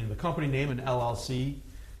you put it in the company name, an LLC,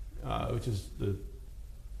 which is the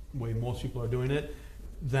way most people are doing it,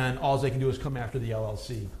 then all they can do is come after the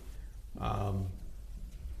LLC.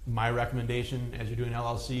 My recommendation as you're doing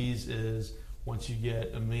LLCs is once you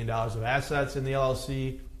get $1 million of assets in the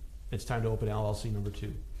LLC, it's time to open LLC number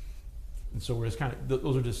 2. And so we're just kind of,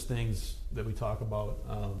 those are just things that we talk about,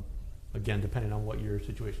 again, depending on what your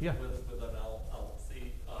situation. Yeah. With an LLC,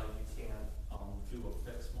 you can't do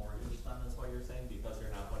a fixed mortgage then, is what you're saying, because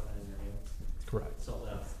you're not putting it in your name? Correct. So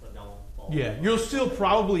that's the downfall. Yeah, you'll still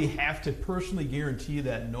probably have to personally guarantee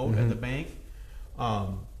that note at the bank,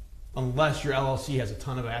 unless your LLC has a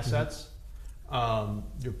ton of assets.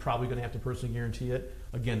 You're probably going to have to personally guarantee it.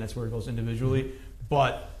 Again, that's where it goes individually,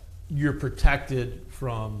 but you're protected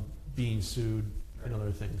from being sued and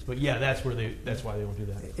other things. But yeah, that's why they don't do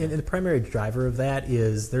that. And the primary driver of that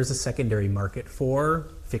is there's a secondary market for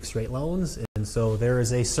fixed rate loans, and so there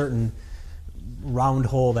is a certain round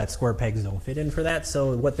hole that square pegs don't fit in for that.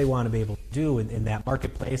 So what they want to be able to do in that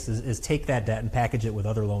marketplace is take that debt and package it with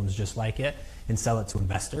other loans just like it and sell it to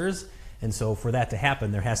investors. And so for that to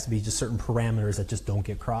happen, there has to be just certain parameters that just don't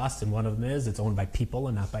get crossed. And one of them is it's owned by people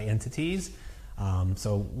and not by entities.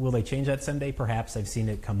 So will they change that someday? Perhaps. I've seen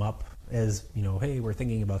it come up as, hey, we're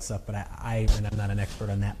thinking about stuff, but I'm not an expert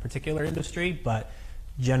on that particular industry. But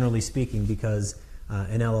generally speaking, because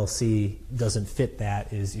an LLC doesn't fit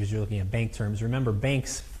that, is you're looking at bank terms. Remember,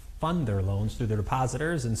 banks fund their loans through their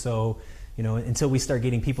depositors, and so until we start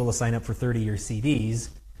getting people to sign up for 30-year CDs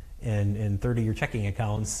and 30-year checking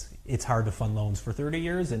accounts, it's hard to fund loans for 30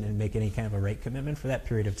 years and make any kind of a rate commitment for that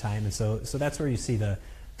period of time. And so that's where you see the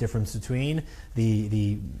difference between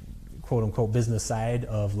the quote-unquote business side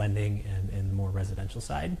of lending and the more residential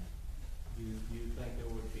side. Do you think it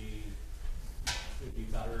would be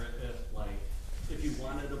better if you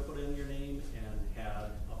wanted to put in your name and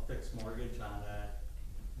had a fixed mortgage on it,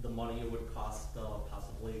 the money it would cost to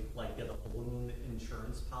possibly get a balloon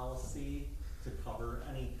insurance policy to cover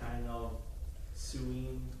any kind of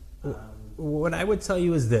suing? What I would tell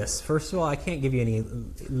you is this. First of all, I can't give you any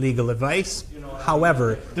legal advice.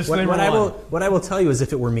 However, what I will tell you is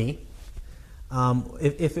if it were me,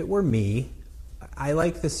 if it were me, I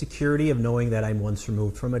like the security of knowing that I'm once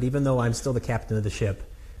removed from it, even though I'm still the captain of the ship,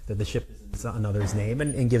 that the ship is another's name,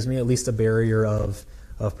 and gives me at least a barrier of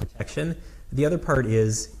protection. The other part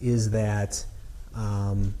is that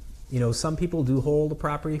some people do hold a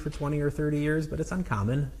property for 20 or 30 years, but it's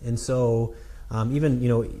uncommon. And so even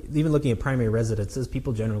looking at primary residences,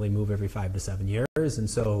 people generally move every 5 to 7 years. And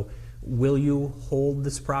so will you hold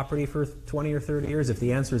this property for 20 or 30 years? If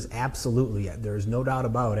the answer is absolutely, there's no doubt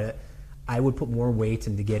about it, I would put more weight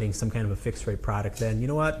into getting some kind of a fixed rate product than,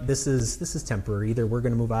 this is temporary. Either we're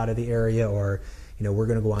going to move out of the area or, we're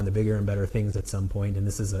going to go on to bigger and better things at some point, and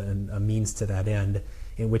this is a means to that end,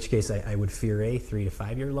 in which case I would fear a 3 to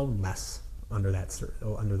 5 year loan less under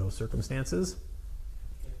those circumstances.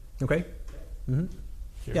 Okay? Mm-hmm.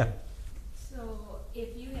 Sure. Yeah. So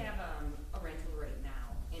if you have a rental right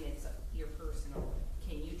now and it's your personal,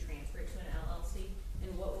 can you transfer it to an LLC?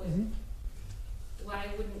 And what would, why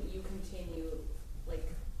wouldn't you continue,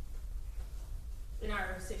 in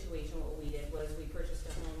our situation, what we did was we purchased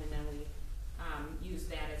a home and then we used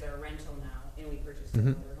that as our rental now, and we purchased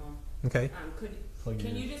another home. Okay.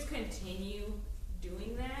 Can you just continue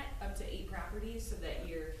doing that up to 8 properties so that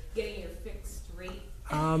you're getting your fixed rate?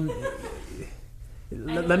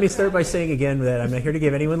 Let me start by saying again that I'm not here to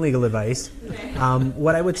give anyone legal advice. Okay.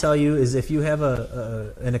 What I would tell you is if you have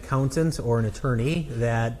an accountant or an attorney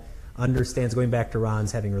that understands, going back to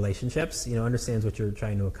Ron's having relationships, understands what you're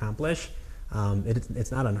trying to accomplish,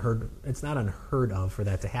 it's not unheard of for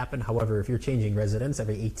that to happen. However, if you're changing residence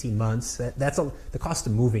every 18 months, the cost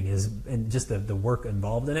of moving and just the work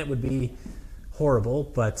involved in it would be horrible.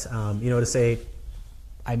 But to say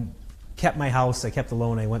I kept my house, I kept the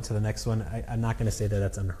loan, I went to the next one, I'm not going to say that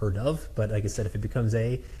that's unheard of. But like I said, if it becomes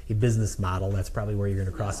a business model, that's probably where you're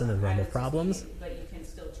going to cross into the realm of problems. But you can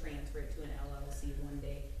still transfer it to an LLC one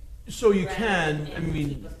day. So you can.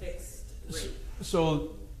 Keep a fixed rate.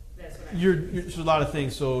 So That's what there's a lot of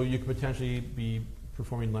things. So you could potentially be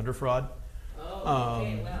performing lender fraud. Oh,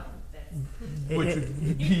 okay. Well, that's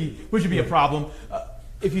which would be a problem.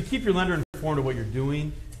 If you keep your lender informed of what you're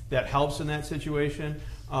doing, that helps in that situation.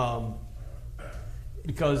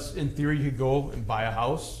 Because in theory, you could go and buy a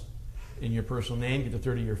house in your personal name, get the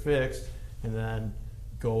 30-year fixed, and then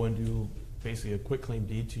go and do basically a quick claim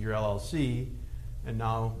deed to your LLC, and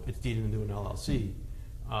now it's deeded into an LLC.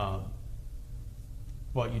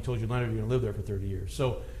 But you told your lender you're going to live there for 30 years.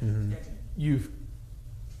 So you've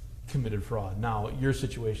committed fraud. Now, your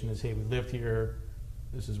situation is, hey, we lived here.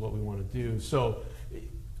 This is what we want to do. So,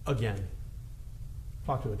 again,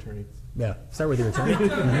 Talk to an attorney. Yeah, start with your attorney.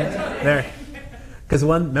 There. Because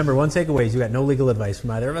one takeaway is you got no legal advice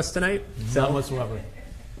from either of us tonight. None whatsoever.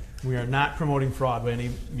 We are not promoting fraud by any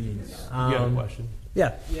means. You have a question?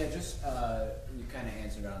 Yeah. Yeah, just, you kind of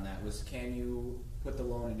answered on that, was can you put the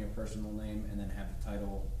loan in your personal name and then have the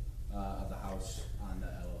title of the house on the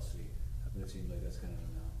LLC? It seems like that's kind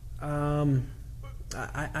of a no.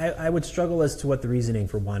 I would struggle as to what the reasoning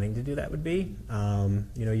for wanting to do that would be.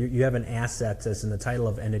 You have an asset that's in the title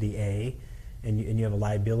of entity A, and you have a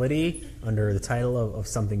liability under the title of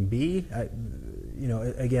something B.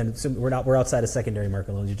 Again, so we're outside of secondary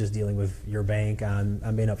market loans. You're just dealing with your bank on.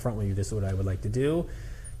 I'm being upfront with you. This is what I would like to do.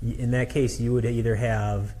 In that case, you would either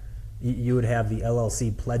have the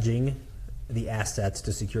LLC pledging the assets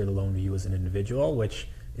to secure the loan to you as an individual, which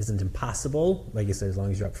isn't impossible. Like I said, as long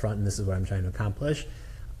as you're upfront and this is what I'm trying to accomplish.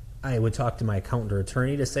 I would talk to my accountant or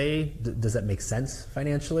attorney to say, does that make sense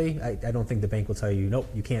financially? I don't think the bank will tell you, nope,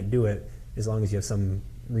 you can't do it, as long as you have some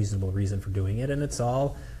reasonable reason for doing it, and it's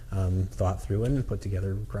all thought through and put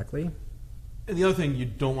together correctly. And the other thing you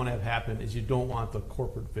don't want to have happen is you don't want the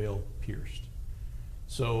corporate veil pierced.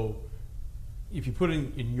 So if you put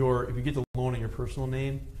if you get the loan in your personal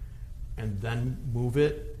name and then move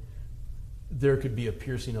it, there could be a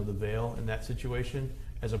piercing of the veil in that situation,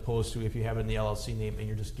 as opposed to if you have it in the LLC name and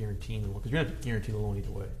you're just guaranteeing the loan, because you're going to guarantee the loan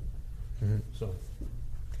either way. Mm-hmm. So,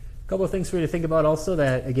 a couple of things for you to think about also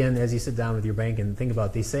that, again, as you sit down with your bank and think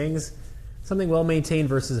about these things, something well-maintained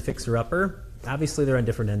versus a fixer-upper. Obviously, they're on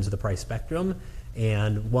different ends of the price spectrum,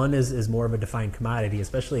 and one is more of a defined commodity,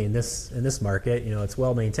 especially in this market. It's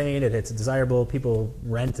well-maintained, it's desirable, people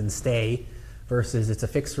rent and stay, versus it's a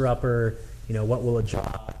fixer-upper. What will a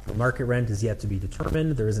job for market rent is yet to be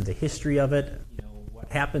determined. There isn't a history of it. What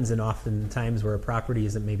happens, and oftentimes where a property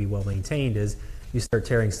isn't maybe well maintained, is you start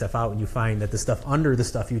tearing stuff out and you find that the stuff under the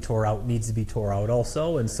stuff you tore out needs to be tore out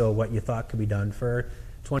also. And so what you thought could be done for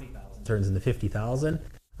 $20,000 turns into $50,000.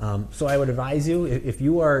 So I would advise you, if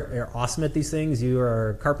you are awesome at these things, you are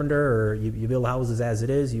a carpenter or you build houses as it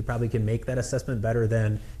is, you probably can make that assessment better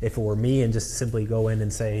than if it were me and just simply go in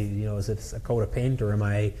and say, is it a coat of paint or am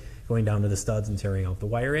I going down to the studs and tearing out the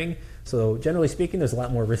wiring? So generally speaking, there's a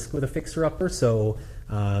lot more risk with a fixer-upper, so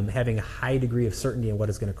having a high degree of certainty in what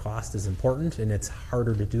it's going to cost is important, and it's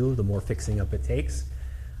harder to do the more fixing up it takes.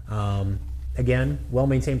 Again,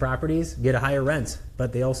 well-maintained properties get a higher rent,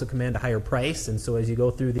 but they also command a higher price, and so as you go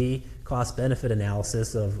through the cost-benefit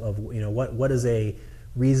analysis of what is a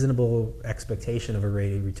reasonable expectation of a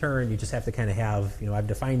rate of return, you just have to kind of have, I've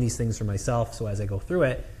defined these things for myself, so as I go through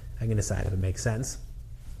it, I can decide if it makes sense.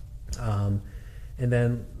 And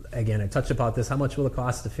then, again, I touched about this. How much will it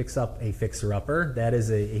cost to fix up a fixer-upper? That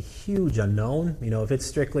is a huge unknown. If it's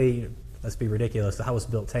strictly, let's be ridiculous, the house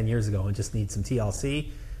built 10 years ago and just needs some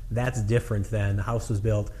TLC, that's different than the house was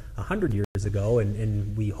built 100 years ago,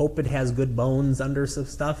 and we hope it has good bones under some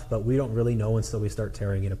stuff, but we don't really know until we start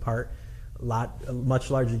tearing it apart. A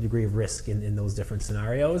much larger degree of risk in those different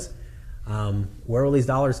scenarios. Where will these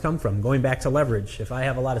dollars come from? Going back to leverage. If I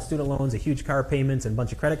have a lot of student loans, a huge car payments, and a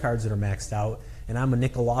bunch of credit cards that are maxed out, and I'm a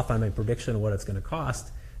nickel off on my prediction of what it's going to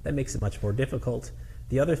cost, that makes it much more difficult.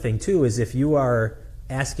 The other thing, too, is if you are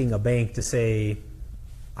asking a bank to say,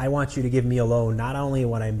 I want you to give me a loan not only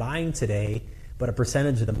what I'm buying today, but a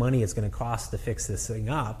percentage of the money it's going to cost to fix this thing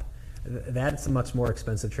up, that's a much more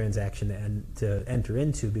expensive transaction to enter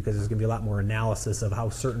into, because there's going to be a lot more analysis of how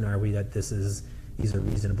certain are we that these are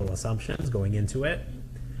reasonable assumptions going into it.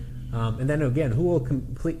 And then again, who will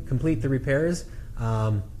complete the repairs?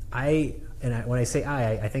 When I say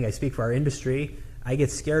I think I speak for our industry. I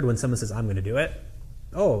get scared when someone says, I'm going to do it.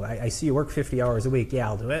 Oh, I see you work 50 hours a week. Yeah,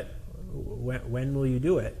 I'll do it. When will you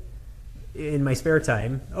do it? In my spare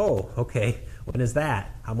time. Oh, okay. When is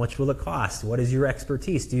that? How much will it cost? What is your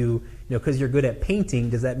expertise? Do you because you're good at painting,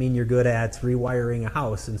 does that mean you're good at rewiring a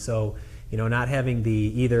house? And so, not having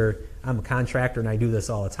either I'm a contractor and I do this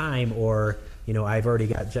all the time, or, I've already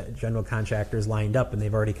got general contractors lined up and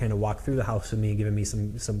they've already kind of walked through the house with me and given me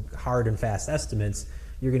some hard and fast estimates,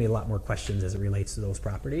 you're going to get a lot more questions as it relates to those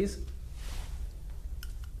properties.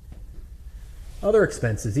 Other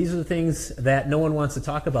expenses. These are the things that no one wants to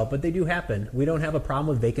talk about, but they do happen. We don't have a problem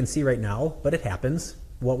with vacancy right now, but it happens.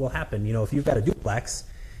 What will happen? If you've got a duplex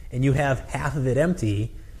and you have half of it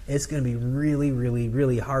empty, it's going to be really, really,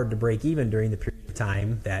 really hard to break even during the period of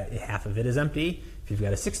time that half of it is empty. If you've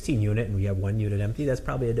got a 16 unit and we have one unit empty, that's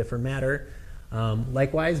probably a different matter.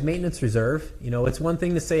 Likewise, maintenance reserve. It's one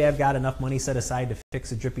thing to say I've got enough money set aside to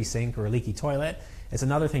fix a drippy sink or a leaky toilet. It's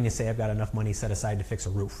another thing to say I've got enough money set aside to fix a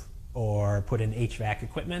roof or put in HVAC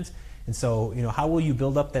equipment. And so, how will you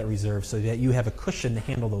build up that reserve so that you have a cushion to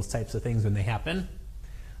handle those types of things when they happen?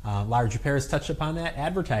 Large repairs touched upon that.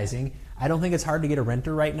 Advertising, I don't think it's hard to get a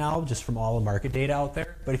renter right now just from all the market data out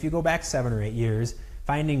there. But if you go back 7 or 8 years,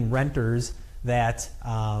 finding renters that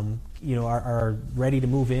are ready to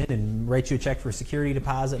move in and write you a check for a security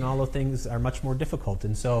deposit and all those things are much more difficult.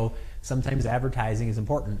 And so sometimes advertising is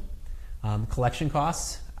important. Collection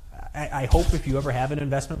costs. I hope if you ever have an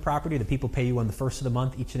investment property that people pay you on the first of the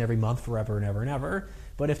month each and every month forever and ever and ever.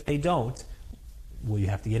 But if they don't, will you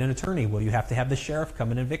have to get an attorney? Will you have to have the sheriff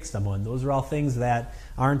come and evict someone? Those are all things that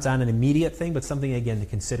aren't on an immediate thing, but something, again, to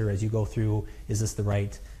consider as you go through, is this the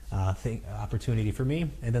right opportunity for me?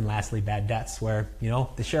 And then lastly, bad debts, where,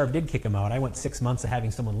 the sheriff did kick him out. I went 6 months of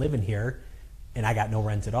having someone live in here, and I got no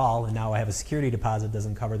rent at all, and now I have a security deposit that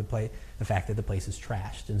doesn't cover the fact that the place is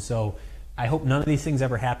trashed. And so I hope none of these things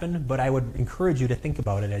ever happen, but I would encourage you to think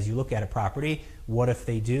about it as you look at a property. What if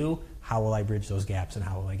they do? How will I bridge those gaps, and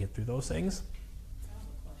how will I get through those things? I have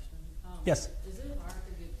a question. Yes. Is it hard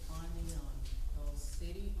to get funding on those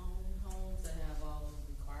city-owned homes that have all those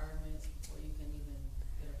requirements before you can even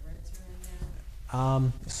get a renter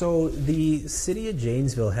in there? So the city of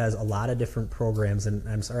Janesville has a lot of different programs, and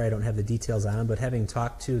I'm sorry I don't have the details on them, but having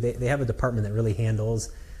talked to, they have a department that really handles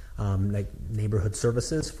like neighborhood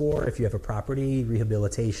services for if you have a property,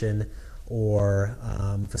 rehabilitation, or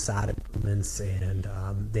facade improvements, and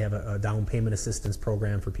they have a down payment assistance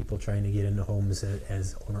program for people trying to get into homes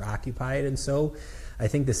as owner occupied. And so I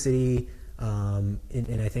think the city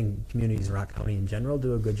and I think communities in Rock County in general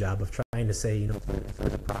do a good job of trying to say, if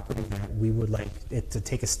there's a property that we would like it to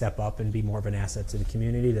take a step up and be more of an asset to the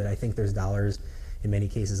community, that I think there's dollars in many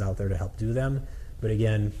cases out there to help do them. But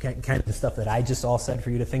again, kind of the stuff that I just all said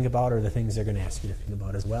for you to think about are the things they're going to ask you to think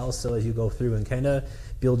about as well. So as you go through and kind of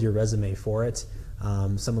build your resume for it,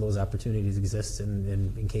 some of those opportunities exist,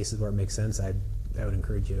 and in cases where it makes sense, I would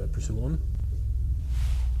encourage you to pursue them.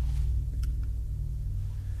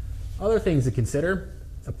 Other things to consider: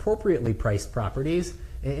 appropriately priced properties.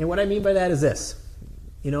 And what I mean by that is this.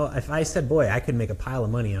 If I said, boy, I could make a pile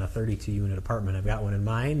of money on a 32-unit apartment, I've got one in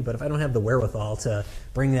mind, but if I don't have the wherewithal to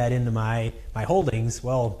bring that into my holdings,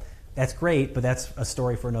 well, that's great, but that's a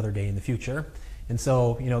story for another day in the future. And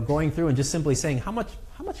so, going through and just simply saying, how much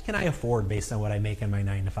can I afford based on what I make in my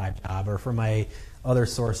 9-to-5 job, or for my other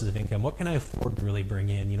sources of income? What can I afford to really bring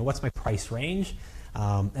in? What's my price range?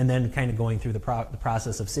 And then kind of going through the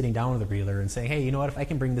process of sitting down with a realtor and saying, hey, if I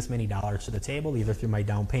can bring this many dollars to the table, either through my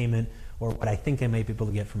down payment or what I think I may be able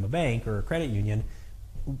to get from a bank or a credit union,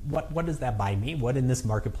 what does that buy me? What in this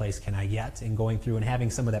marketplace can I get? And going through and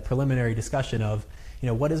having some of that preliminary discussion of,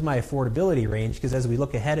 what is my affordability range? Because as we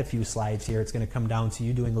look ahead a few slides here, it's going to come down to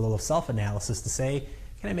you doing a little self-analysis to say,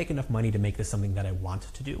 can I make enough money to make this something that I want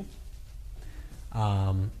to do?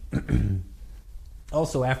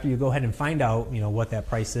 Also, after you go ahead and find out, what that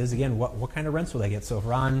price is, again, what kind of rents will I get? So if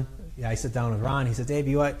I sit down with Ron, he says, Dave,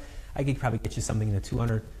 I could probably get you something in the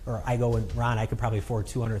 200, or I go with Ron, I could probably afford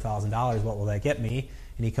 $200,000. What will that get me?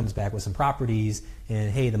 And he comes back with some properties, and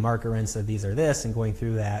hey, the market rents of these are this, and going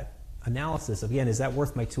through that analysis of, again, is that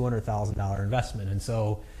worth my $200,000 investment? And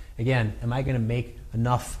so, again, am I going to make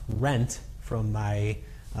enough rent from my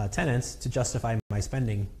tenants to justify my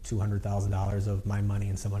spending $200,000 of my money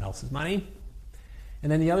and someone else's money?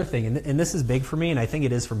 And then the other thing, and this is big for me, and I think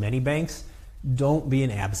it is for many banks, don't be an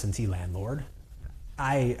absentee landlord.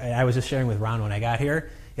 I was just sharing with Ron when I got here,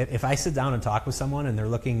 if I sit down and talk with someone and they're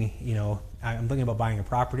looking, I'm thinking about buying a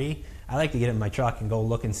property, I like to get in my truck and go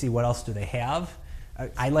look and see what else do they have.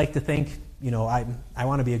 I like to think, I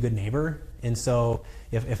want to be a good neighbor. And so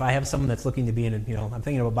if I have someone that's looking to be in, I'm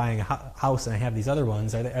thinking about buying a house and I have these other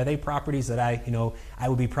ones, are they properties that I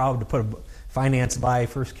would be proud to put financed by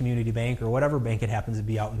First Community Bank or whatever bank it happens to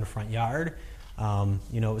be out in the front yard.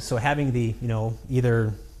 So having the,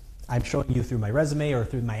 either I'm showing you through my resume or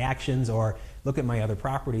through my actions, or look at my other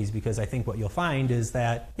properties, because I think what you'll find is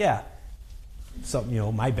that, so,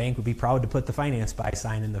 my bank would be proud to put the finance by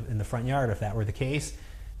sign in the front yard if that were the case.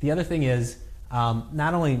 The other thing is,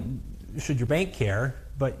 not only should your bank care,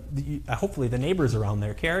 but hopefully the neighbors around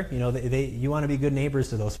there care. You want to be good neighbors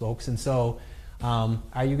to those folks. And so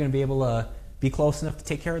are you going to be able to be close enough to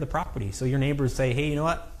take care of the property? So your neighbors say, hey, you know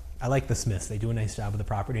what? I like the Smiths. They do a nice job of the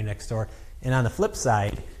property next door. And on the flip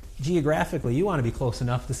side, geographically, you want to be close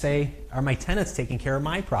enough to say, are my tenants taking care of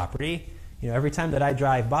my property? Every time that I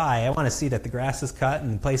drive by, I want to see that the grass is cut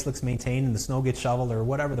and the place looks maintained and the snow gets shoveled, or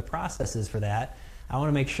whatever the process is for that. I want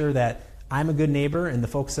to make sure that I'm a good neighbor, and the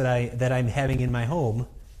folks that I'm having in my home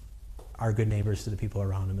are good neighbors to the people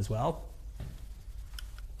around them as well.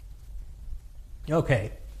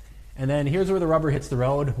 Okay, and then here's where the rubber hits the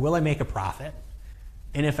road. Will I make a profit?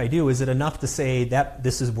 And if I do, is it enough to say that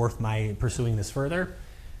this is worth my pursuing this further?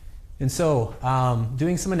 And so,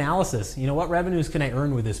 doing some analysis, what revenues can I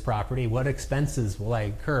earn with this property? What expenses will I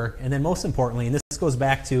incur? And then most importantly, and this goes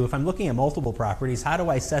back to, if I'm looking at multiple properties, how do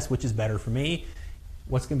I assess which is better for me?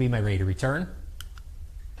 What's going to be my rate of return?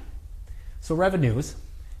 So revenues.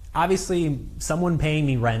 Obviously, someone paying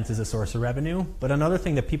me rent is a source of revenue, but another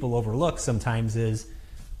thing that people overlook sometimes is,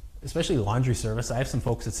 especially laundry service. I have some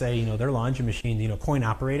folks that say, their laundry machine,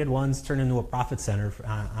 coin-operated ones turn into a profit center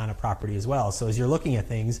on a property as well. So as you're looking at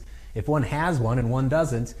things, if one has one and one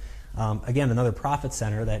doesn't, again, another profit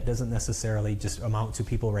center that doesn't necessarily just amount to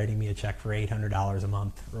people writing me a check for $800 a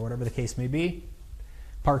month or whatever the case may be.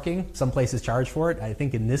 Parking, some places charge for it. I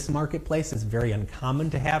think in this marketplace it's very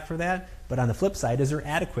uncommon to have for that. But on the flip side, is there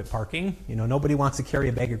adequate parking? Nobody wants to carry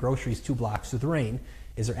a bag of groceries 2 blocks with rain.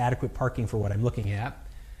 Is there adequate parking for what I'm looking at?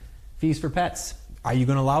 Fees for pets. Are you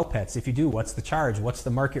going to allow pets? If you do, what's the charge? What's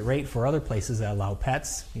the market rate for other places that allow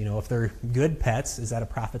pets? If they're good pets, is that a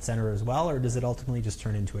profit center as well, or does it ultimately just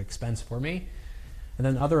turn into expense for me? And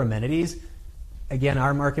then other amenities. Again,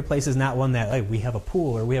 our marketplace is not one that we have a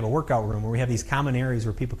pool or we have a workout room or we have these common areas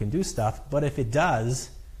where people can do stuff. But if it does,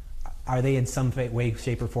 are they in some way,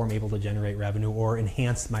 shape, or form able to generate revenue or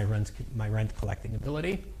enhance my rent collecting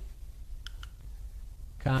ability?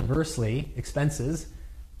 Conversely, expenses.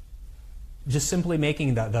 Just simply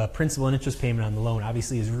making the principal and interest payment on the loan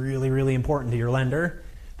obviously is really, really important to your lender,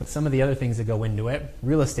 but some of the other things that go into it,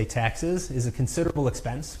 real estate taxes is a considerable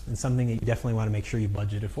expense and something that you definitely want to make sure you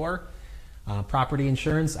budgeted for. Property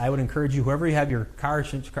insurance, I would encourage you, whoever you have your car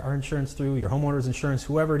insurance through, your homeowner's insurance,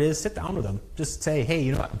 whoever it is, sit down with them. Just say, hey,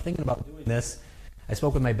 I'm thinking about doing this. I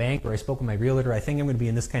spoke with my bank or I spoke with my realtor. I think I'm going to be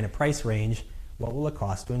in this kind of price range. What will it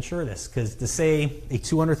cost to insure this? Because to say a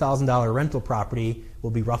 $200,000 rental property will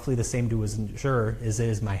be roughly the same to insure as it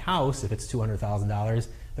is my house, if it's $200,000,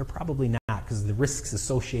 they're probably not, because the risks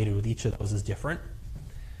associated with each of those is different.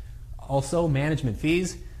 Also, management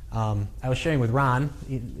fees. I was sharing with Ron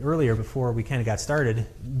earlier before we kind of got started.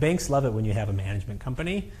 Banks love it when you have a management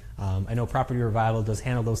company. I know Property Revival does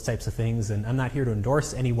handle those types of things, and I'm not here to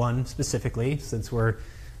endorse anyone specifically since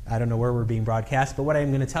I don't know where we're being broadcast, but what I'm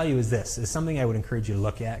going to tell you is this, is something I would encourage you to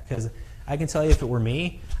look at, because I can tell you if it were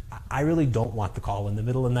me, I really don't want the call in the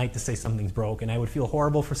middle of the night to say something's broke, and I would feel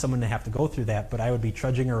horrible for someone to have to go through that, but I would be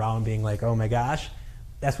trudging around being like, oh my gosh.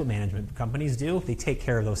 That's what management companies do. They take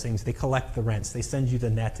care of those things. They collect the rents. They send you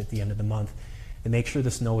the net at the end of the month. They make sure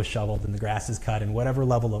the snow is shoveled and the grass is cut and whatever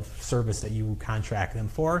level of service that you contract them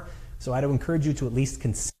for. So I would encourage you to at least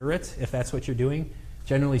consider it if that's what you're doing.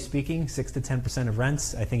 Generally speaking, 6 to 10% of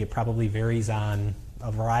rents. I think it probably varies on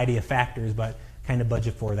a variety of factors, but kind of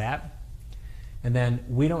budget for that. And then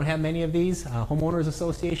we don't have many of these. Homeowners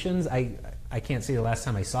associations, I can't say the last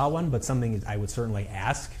time I saw one, but something I would certainly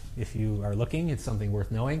ask if you are looking. It's something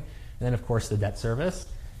worth knowing. And then, of course, the debt service.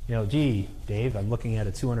 Gee, Dave, I'm looking at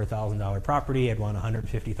a $200,000 property. I'd want a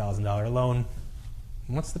 $150,000 loan.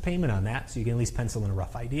 What's the payment on that? So you can at least pencil in a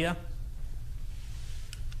rough idea.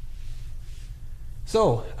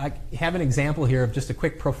 So I have an example here of just a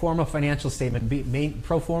quick pro forma financial statement.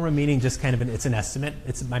 Pro forma meaning just kind of it's an estimate.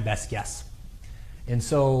 It's my best guess. And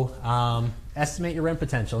so estimate your rent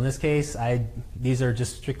potential. In this case, these are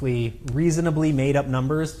just strictly reasonably made up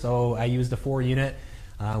numbers. So I used a 4-unit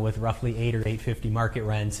with roughly $8 or $8.50 market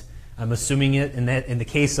rent. I'm assuming it in the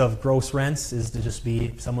case of gross rents is to just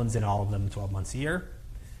be someone's in all of them 12 months a year.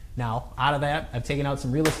 Now, out of that, I've taken out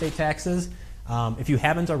some real estate taxes. If you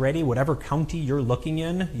haven't already, whatever county you're looking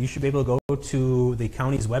in, you should be able to go to the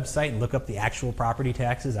county's website and look up the actual property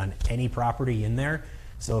taxes on any property in there.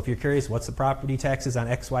 So if you're curious, what's the property taxes on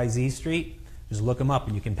XYZ street, just look them up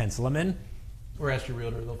and you can pencil them in. Or ask your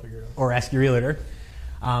realtor, they'll figure it out. Or ask your realtor.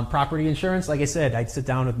 Property insurance, like I said, I'd sit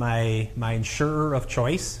down with my insurer of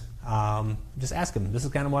choice. Just ask them, this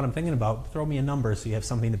is kind of what I'm thinking about. Throw me a number so you have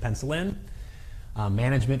something to pencil in.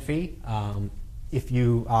 Management fee. If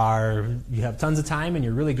you have tons of time and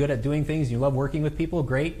you're really good at doing things, you love working with people,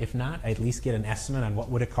 great. If not, at least get an estimate on what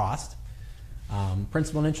would it cost.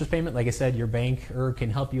 Principal and interest payment, like I said, your banker can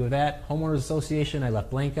help you with that. Homeowners association, I left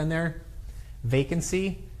blank on there.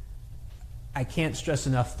 Vacancy, I can't stress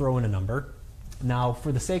enough, throw in a number. Now,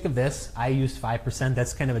 for the sake of this, I used 5%.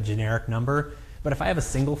 That's kind of a generic number. But if I have a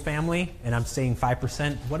single family and I'm saying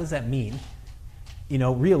 5%, what does that mean?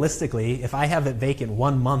 Realistically, if I have it vacant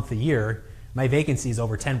 1 month a year, my vacancy is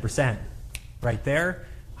over 10% right there.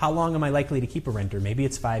 How long am I likely to keep a renter? Maybe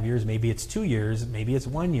it's 5 years, maybe it's 2 years, maybe it's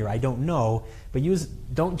 1 year. I don't know. But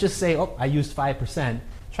don't just say, oh, I used 5%.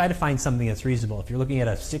 Try to find something that's reasonable. If you're looking at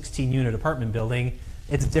a 16-unit apartment building,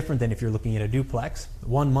 it's different than if you're looking at a duplex.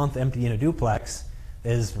 1 month empty in a duplex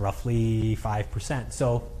is roughly 5%.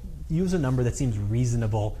 So use a number that seems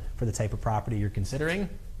reasonable for the type of property you're considering.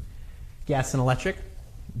 Gas and electric,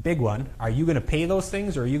 big one. Are you going to pay those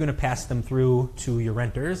things, or are you going to pass them through to your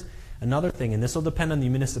renters? Another thing, and this will depend on the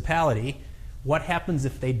municipality, what happens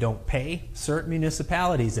if they don't pay? Certain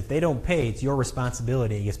municipalities, if they don't pay, it's your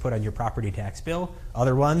responsibility. It gets put on your property tax bill.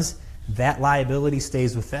 Other ones, that liability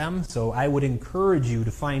stays with them. So I would encourage you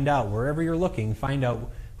to find out, wherever you're looking, find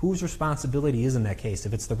out whose responsibility is in that case.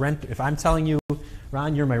 If it's the rent, if I'm telling you,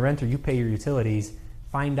 Ron, you're my renter, you pay your utilities,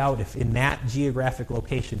 find out if in that geographic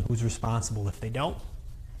location, who's responsible if they don't.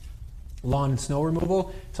 Lawn and snow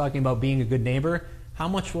removal, talking about being a good neighbor. How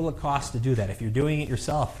much will it cost to do that? If you're doing it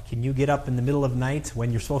yourself, can you get up in the middle of the night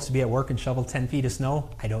when you're supposed to be at work and shovel 10 feet of snow?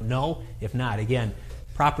 I don't know. If not, again,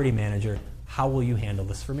 property manager, how will you handle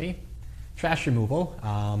this for me? Trash removal.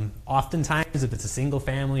 Oftentimes, if it's a single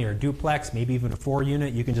family or a duplex, maybe even a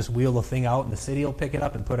 4-unit, you can just wheel the thing out and the city will pick it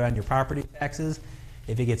up and put it on your property taxes.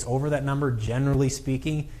 If it gets over that number, generally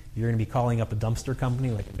speaking, you're going to be calling up a dumpster company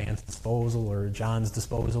like Advanced Disposal or John's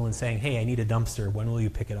Disposal and saying, hey, I need a dumpster. When will you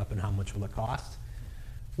pick it up and how much will it cost?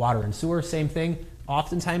 Water and sewer, same thing.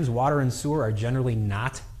 Oftentimes, water and sewer are generally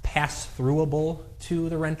not pass-throughable to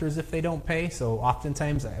the renters if they don't pay. So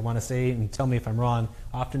oftentimes, I want to say, and tell me if I'm wrong,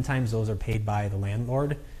 oftentimes those are paid by the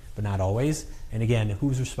landlord, but not always. And again,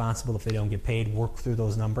 who's responsible if they don't get paid? Work through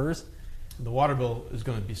those numbers. The water bill is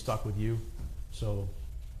going to be stuck with you, so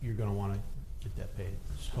you're going to want to get that paid.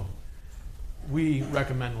 So we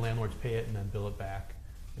recommend the landlords pay it and then bill it back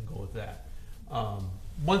and go with that.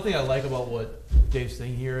 One thing I like about what Dave's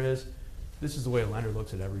saying here is this is the way a lender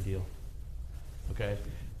looks at every deal. Okay?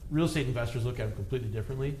 Real estate investors look at them completely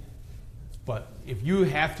differently. But if you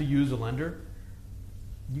have to use a lender,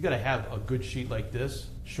 you got to have a good sheet like this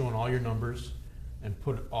showing all your numbers and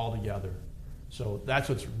put it all together. So that's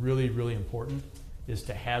what's really, really important, is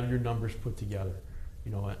to have your numbers put together.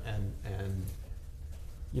 You know, and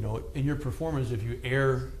you know, in your performance, if you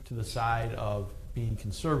err to the side of being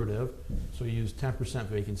conservative, so you use 10%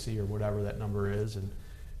 vacancy or whatever that number is, and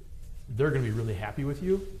they're going to be really happy with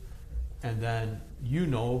you. And then you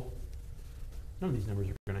know none of these numbers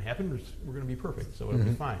are going to happen. We're going to be perfect, so it'll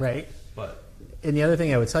be fine. Right. But And the other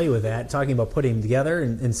thing I would tell you with that, talking about putting them together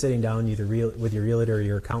and sitting down either with your realtor or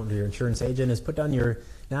your accountant or your insurance agent, is put down your,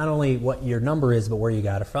 not only what your number is, but where you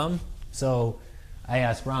got it from. So I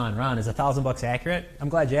asked Ron, is $1,000 accurate? I'm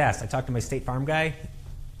glad you asked. I talked to my State Farm guy.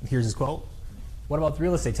 Here's his quote. What about the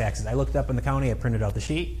real estate taxes? I looked up in the county. I printed out the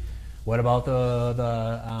sheet. What about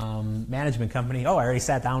the management company? Oh, I already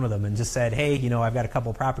sat down with them and just said, hey, you know, I've got a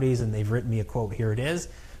couple properties and they've written me a quote. Here it is.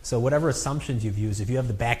 So whatever assumptions you've used, if you have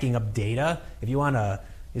the backing up data, if you want to,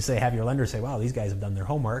 you say, have your lender say, wow, these guys have done their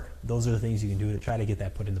homework. Those are the things you can do to try to get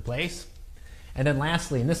that put into place. And then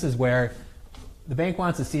lastly, and this is where the bank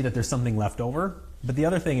wants to see that there's something left over. But the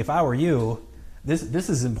other thing, if I were you, this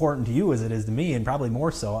is important to you as it is to me, and probably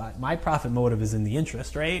more so. My profit motive is in the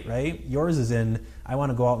interest rate, right? Yours is in, I want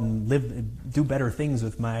to go out and do better things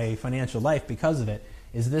with my financial life because of it.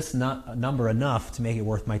 Is this not number enough to make it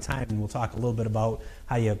worth my time? And we'll talk a little bit about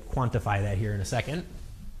how you quantify that here in a second.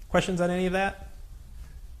 Questions on any of that?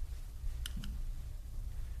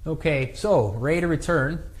 Okay, so rate of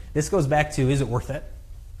return. This goes back to, is it worth it?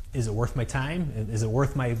 Is it worth my time? Is it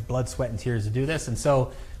worth my blood, sweat, and tears to do this? And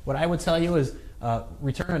so what I would tell you is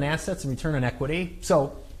return on assets and return on equity.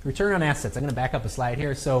 So return on assets, I'm going to back up a slide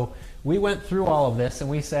here. So we went through all of this and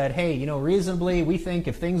we said, hey, you know, reasonably, we think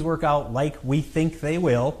if things work out like we think they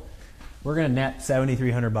will, we're going to net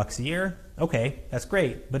 $7,300 a year. Okay, that's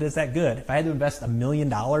great, but is that good? If I had to invest $1 million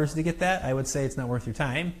to get that, I would say it's not worth your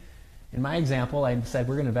time. In my example, I said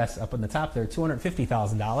we're going to invest up on the top there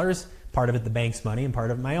 $250,000, part of it the bank's money and part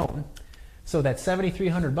of it my own. So that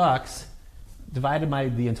 $7,300 divided by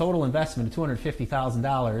the total investment of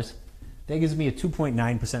 $250,000, that gives me a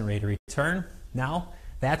 2.9% rate of return. Now,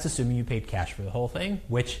 that's assuming you paid cash for the whole thing,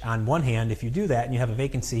 which on one hand, if you do that and you have a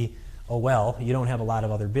vacancy, oh well, you don't have a lot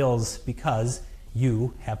of other bills because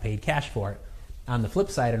you have paid cash for it. On the flip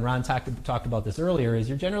side, and Ron talked about this earlier, is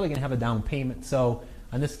you're generally going to have a down payment. So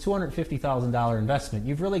on this $250,000 investment,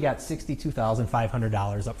 you've really got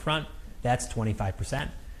 $62,500 up front. That's 25%.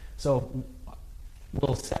 So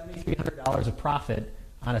will $7,300 of profit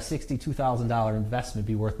on a $62,000 investment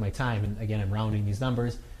be worth my time? And again, I'm rounding these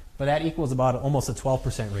numbers, but that equals about almost a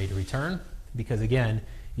 12% rate of return because again,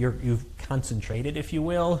 you've concentrated, if you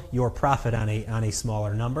will, your profit on a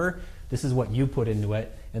smaller number. This is what you put into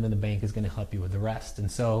it, and then the bank is going to help you with the rest.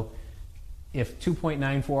 And so if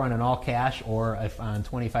 2.94 on an all cash, or if on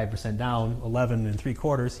 25% down, 11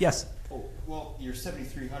 3/4, yes? Oh, well, your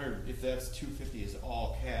 7,300, if that's 250 is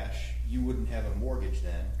all cash, you wouldn't have a mortgage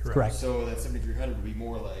then. Correct. So that 7,300 would be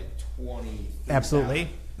more like 20. Absolutely,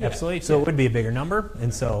 absolutely. So it would be a bigger number,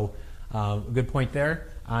 and so good point there.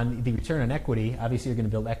 On the return on equity, obviously you're going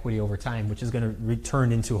to build equity over time, which is going to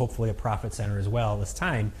return into hopefully a profit center as well this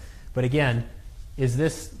time. But again, is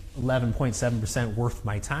this 11.7% worth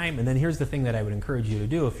my time? And then here's the thing that I would encourage you to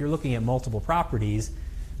do. If you're looking at multiple properties,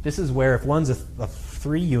 this is where if one's a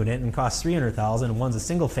 3-unit and costs $300,000 and one's a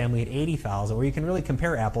single family at $80,000, where you can really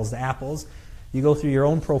compare apples to apples. You go through your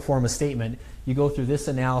own pro forma statement, you go through this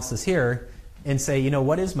analysis here, and say, you know,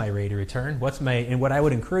 what is my rate of return? And what I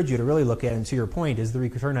would encourage you to really look at, and to your point, is the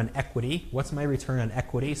return on equity. What's my return on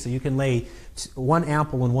equity? So you can lay one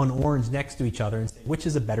apple and one orange next to each other and say, which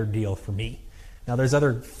is a better deal for me? Now, there's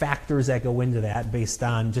other factors that go into that based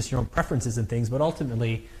on just your own preferences and things, but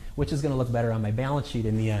ultimately, which is going to look better on my balance sheet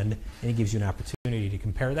in the end, and it gives you an opportunity to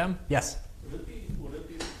compare them. Yes? Would it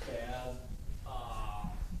be bad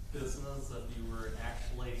business if you were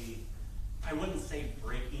actually, I wouldn't say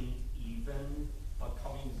breaking even, but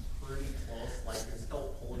coming pretty close, like you're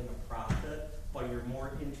still pulling a profit, but you're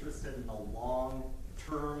more interested in the long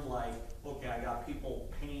term, like, okay, I got people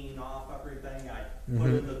paying off everything, I put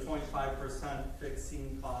in the 25%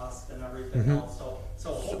 fixing cost and everything else,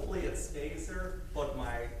 so hopefully it stays there, but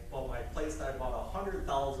my place that I bought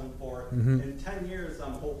 $100,000 for, in 10 years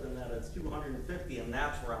I'm hoping that it's $250,000, and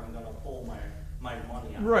that's where I'm gonna pull my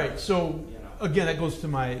money out. Right. So You know. again, that goes to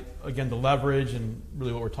the leverage and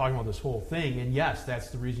really what we're talking about, this whole thing. And yes, that's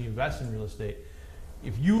the reason you invest in real estate.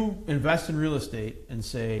 If you invest in real estate and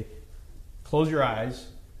say, close your eyes,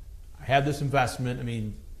 I have this investment, I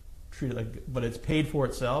mean, treat it like, but it's paid for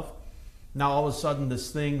itself. Now all of a sudden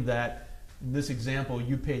this thing that, in this example,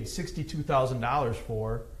 you paid $62,000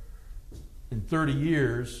 for in 30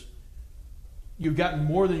 years, you've gotten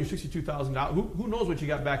more than your $62,000. Who knows what you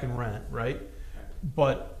got back in rent, right?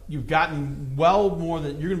 But you've gotten well more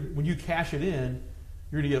than when you cash it in,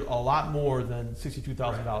 you're going to get a lot more than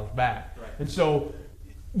 $62,000 back. Right. And so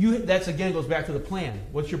that's again goes back to the plan.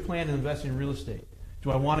 What's your plan in investing in real estate?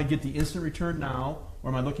 Do I want to get the instant return now, or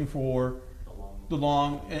am I looking for the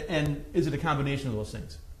long? And is it a combination of those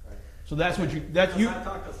things? Right. So that's what you. I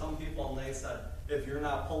talked to some people and they said, if you're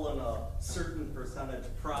not pulling a certain percentage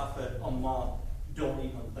profit a month, don't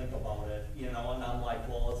even think about it, you know. And I'm like,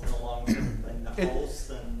 well, it's no longer thing the house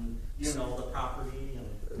and the property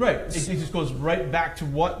and right. It just goes right back to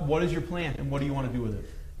what is your plan and what do you want to do with it.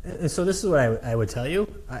 And so this is what I would tell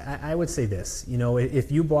you. I would say this. You know,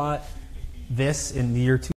 if you bought this in the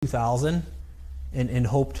year 2000 and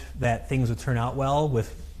hoped that things would turn out well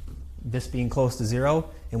with this being close to zero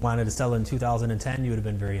and wanted to sell in 2010, you would have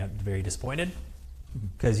been very, very disappointed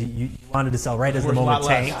because you wanted to sell right as the moment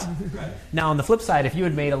tanked. Right. Now, on the flip side, if you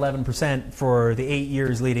had made 11% for the 8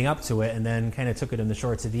 years leading up to it and then kind of took it in the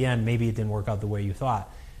shorts at the end, maybe it didn't work out the way you thought.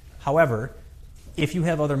 However, if you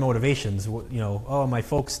have other motivations, my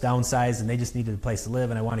folks downsized and they just needed a place to live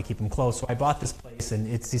and I want to keep them close, so I bought this place and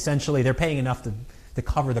it's essentially they're paying enough to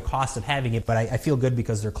cover the cost of having it, but I feel good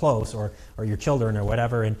because they're close, or your children or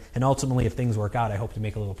whatever, and ultimately if things work out, I hope to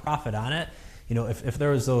make a little profit on it. You know, if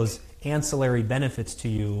there was those ancillary benefits to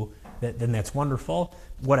you, then that's wonderful.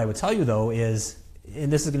 What I would tell you though is,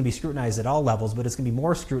 and this is going to be scrutinized at all levels, but it's going to be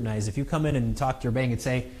more scrutinized if you come in and talk to your bank and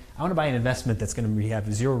say, I want to buy an investment that's going to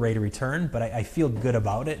have zero rate of return, but I feel good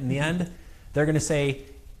about it in the end. They're going to say,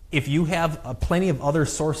 if you have plenty of other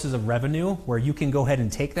sources of revenue where you can go ahead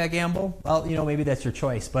and take that gamble, well, maybe that's your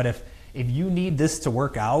choice. But if you need this to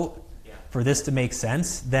work out, for this to make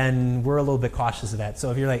sense, then we're a little bit cautious of that.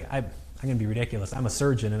 So if you're like, I'm going to be ridiculous, I'm a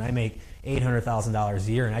surgeon and I make $800,000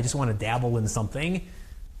 a year and I just want to dabble in something,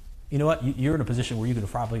 you know what? You're in a position where you can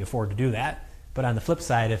probably afford to do that. But on the flip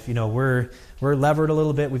side, if we're levered a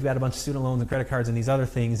little bit, we've got a bunch of student loans and credit cards and these other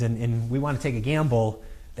things, and we want to take a gamble,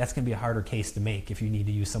 that's going to be a harder case to make if you need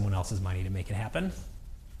to use someone else's money to make it happen.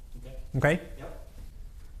 Okay? Yep.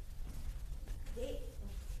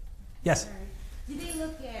 Yes? Do they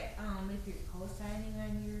look at if you're co-signing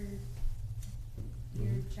on your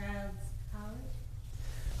child's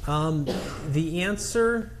college? The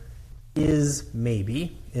answer is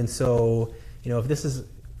maybe. And so, if this is,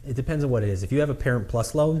 it depends on what it is. If you have a Parent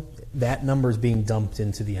Plus loan, that number is being dumped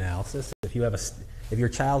into the analysis. If your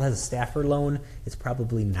child has a Stafford loan, it's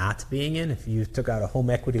probably not being in. If you took out a home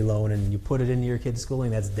equity loan and you put it into your kid's schooling,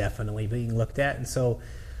 that's definitely being looked at. And so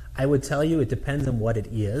I would tell you it depends on what it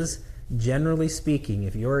is. Generally speaking,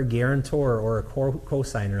 if you're a guarantor or a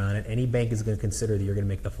co-signer on it, any bank is going to consider that you're going to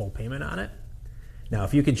make the full payment on it. Now,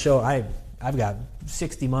 if you can show, I I've got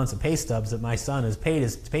 60 months of pay stubs that my son has paid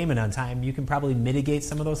his payment on time. You can probably mitigate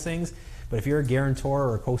some of those things. But if you're a guarantor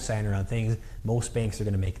or a co-signer on things, most banks are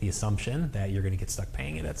going to make the assumption that you're going to get stuck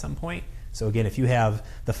paying it at some point. So again, if you have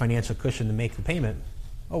the financial cushion to make the payment,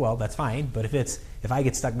 oh well, that's fine. But if I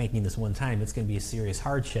get stuck making this one time, it's going to be a serious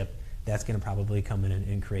hardship. That's going to probably come in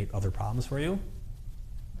and create other problems for you.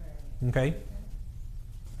 Okay.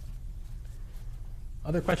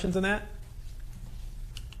 Other questions on that?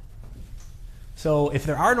 So if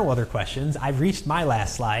there are no other questions, I've reached my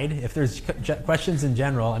last slide. If there's questions in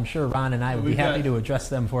general, I'm sure Ron and I would be happy to address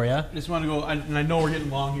them for you. I just want to go, and I know we're getting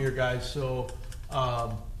long here, guys, so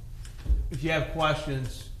if you have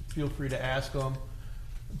questions, feel free to ask them.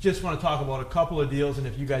 Just want to talk about a couple of deals, and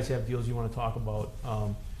if you guys have deals you want to talk about.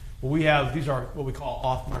 What we have, these are what we call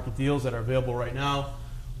off-market deals that are available right now.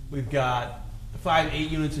 We've got 5 8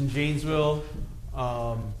 units in Janesville.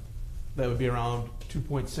 That would be around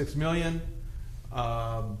 $2.6 million.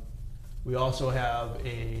 We also have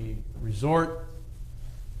a resort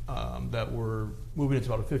that we're moving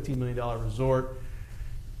into, about a $15 million resort.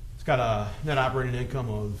 It's got a net operating income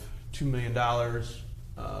of $2 million.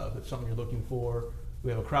 If it's something you're looking for.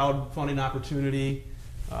 We have a crowdfunding opportunity,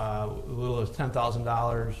 a little as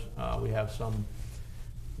 $10,000. We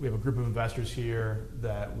have a group of investors here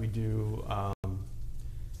that we do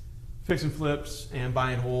fix and flips and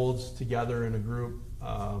buy and holds together in a group,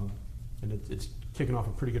 and it's kicking off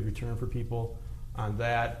a pretty good return for people on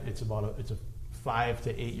that. It's a 5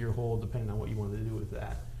 to 8 year hold, depending on what you want to do with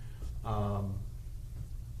that.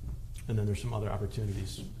 And then there's some other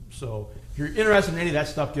opportunities. So if you're interested in any of that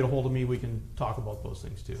stuff, get a hold of me. We can talk about those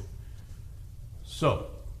things too. So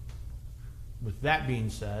with that being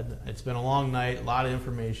said, it's been a long night, a lot of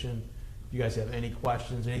information. If you guys have any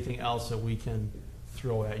questions, anything else that we can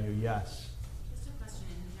throw at you, yes. Just a question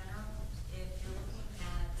in general. If you're looking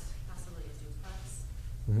at possibly a duplex,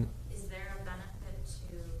 is there a benefit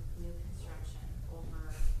to new construction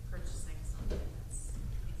over purchasing something that's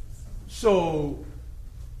existing? So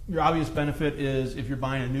your obvious benefit is if you're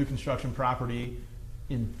buying a new construction property,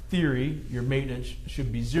 in theory, your maintenance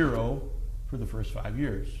should be 0 for the first 5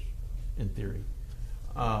 years, in theory,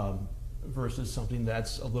 versus something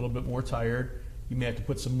that's a little bit more tired. You may have to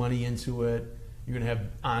put some money into it. You're going to have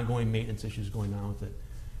ongoing maintenance issues going on with it.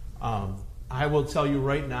 I will tell you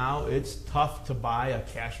right now, it's tough to buy a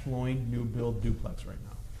cash flowing new build duplex right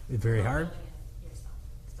now. It's very hard. Yourself.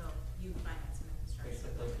 So you finance new construction.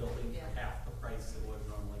 Basically building for half the price it would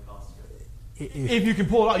normally cost you. If you can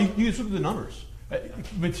pull it out, you just look at the numbers.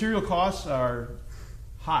 Material costs are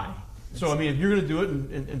high. So, I mean, if you're going to do it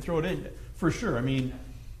and throw it in, for sure. I mean,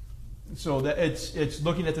 so that it's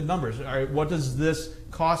looking at the numbers. All right, what does this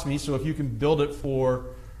cost me? So if you can build it for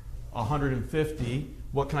 $150,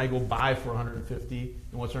 what can I go buy for $150,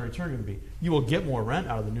 and what's our return going to be? You will get more rent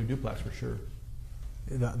out of the new duplex for sure.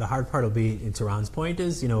 The hard part will be, to Ron's point,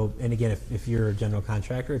 is, and again, if you're a general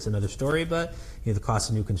contractor, it's another story, but the cost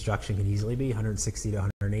of new construction can easily be $160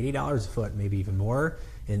 to $180 a foot, maybe even more,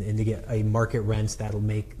 and to get a market rent that'll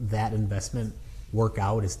make that investment work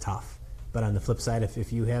out is tough. But on the flip side,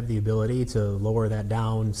 if you have the ability to lower that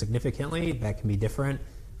down significantly, that can be different.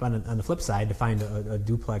 But on the flip side, to find a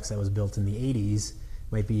duplex that was built in the 80s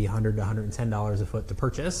might be $100 to $110 a foot to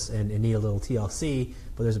purchase and need a little TLC,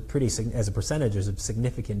 but there's as a percentage, there's a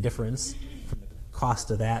significant difference from the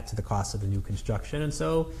cost of that to the cost of the new construction. And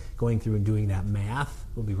so going through and doing that math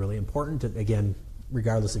will be really important, again,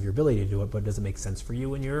 regardless of your ability to do it, but does it make sense for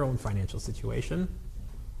you in your own financial situation?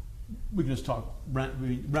 We can just talk rent.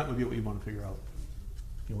 Rent would be what you want to figure out.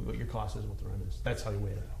 What your cost is, what the rent is. That's how you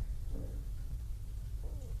weigh it out.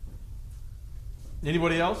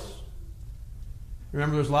 Anybody else?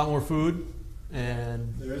 Remember, there's a lot more food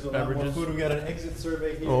and there is a beverages. lot more food. We got an exit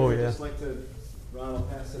survey here. Oh, yeah. Just like to, Ron will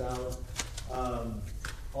pass it out.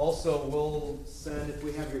 Also, we'll send, if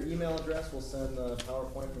we have your email address, we'll send the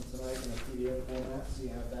PowerPoint from tonight in a PDF format, so you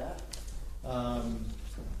have that.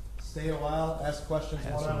 Stay a while, ask questions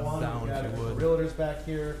Pass them one-on-one. down, We've got if you would. realtors back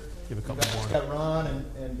here. Give a couple more. We've got Ron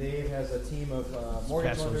and Dave has a team of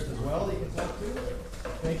mortgage Pass those lenders as down. well that you can talk to.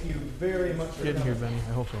 Thank you very much for Get in coming. here, Benny.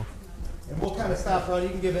 I hope so. And we'll kind of stop, Ron. You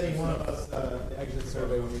can give any one of us the exit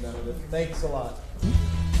survey when you're done with it. Thanks a lot.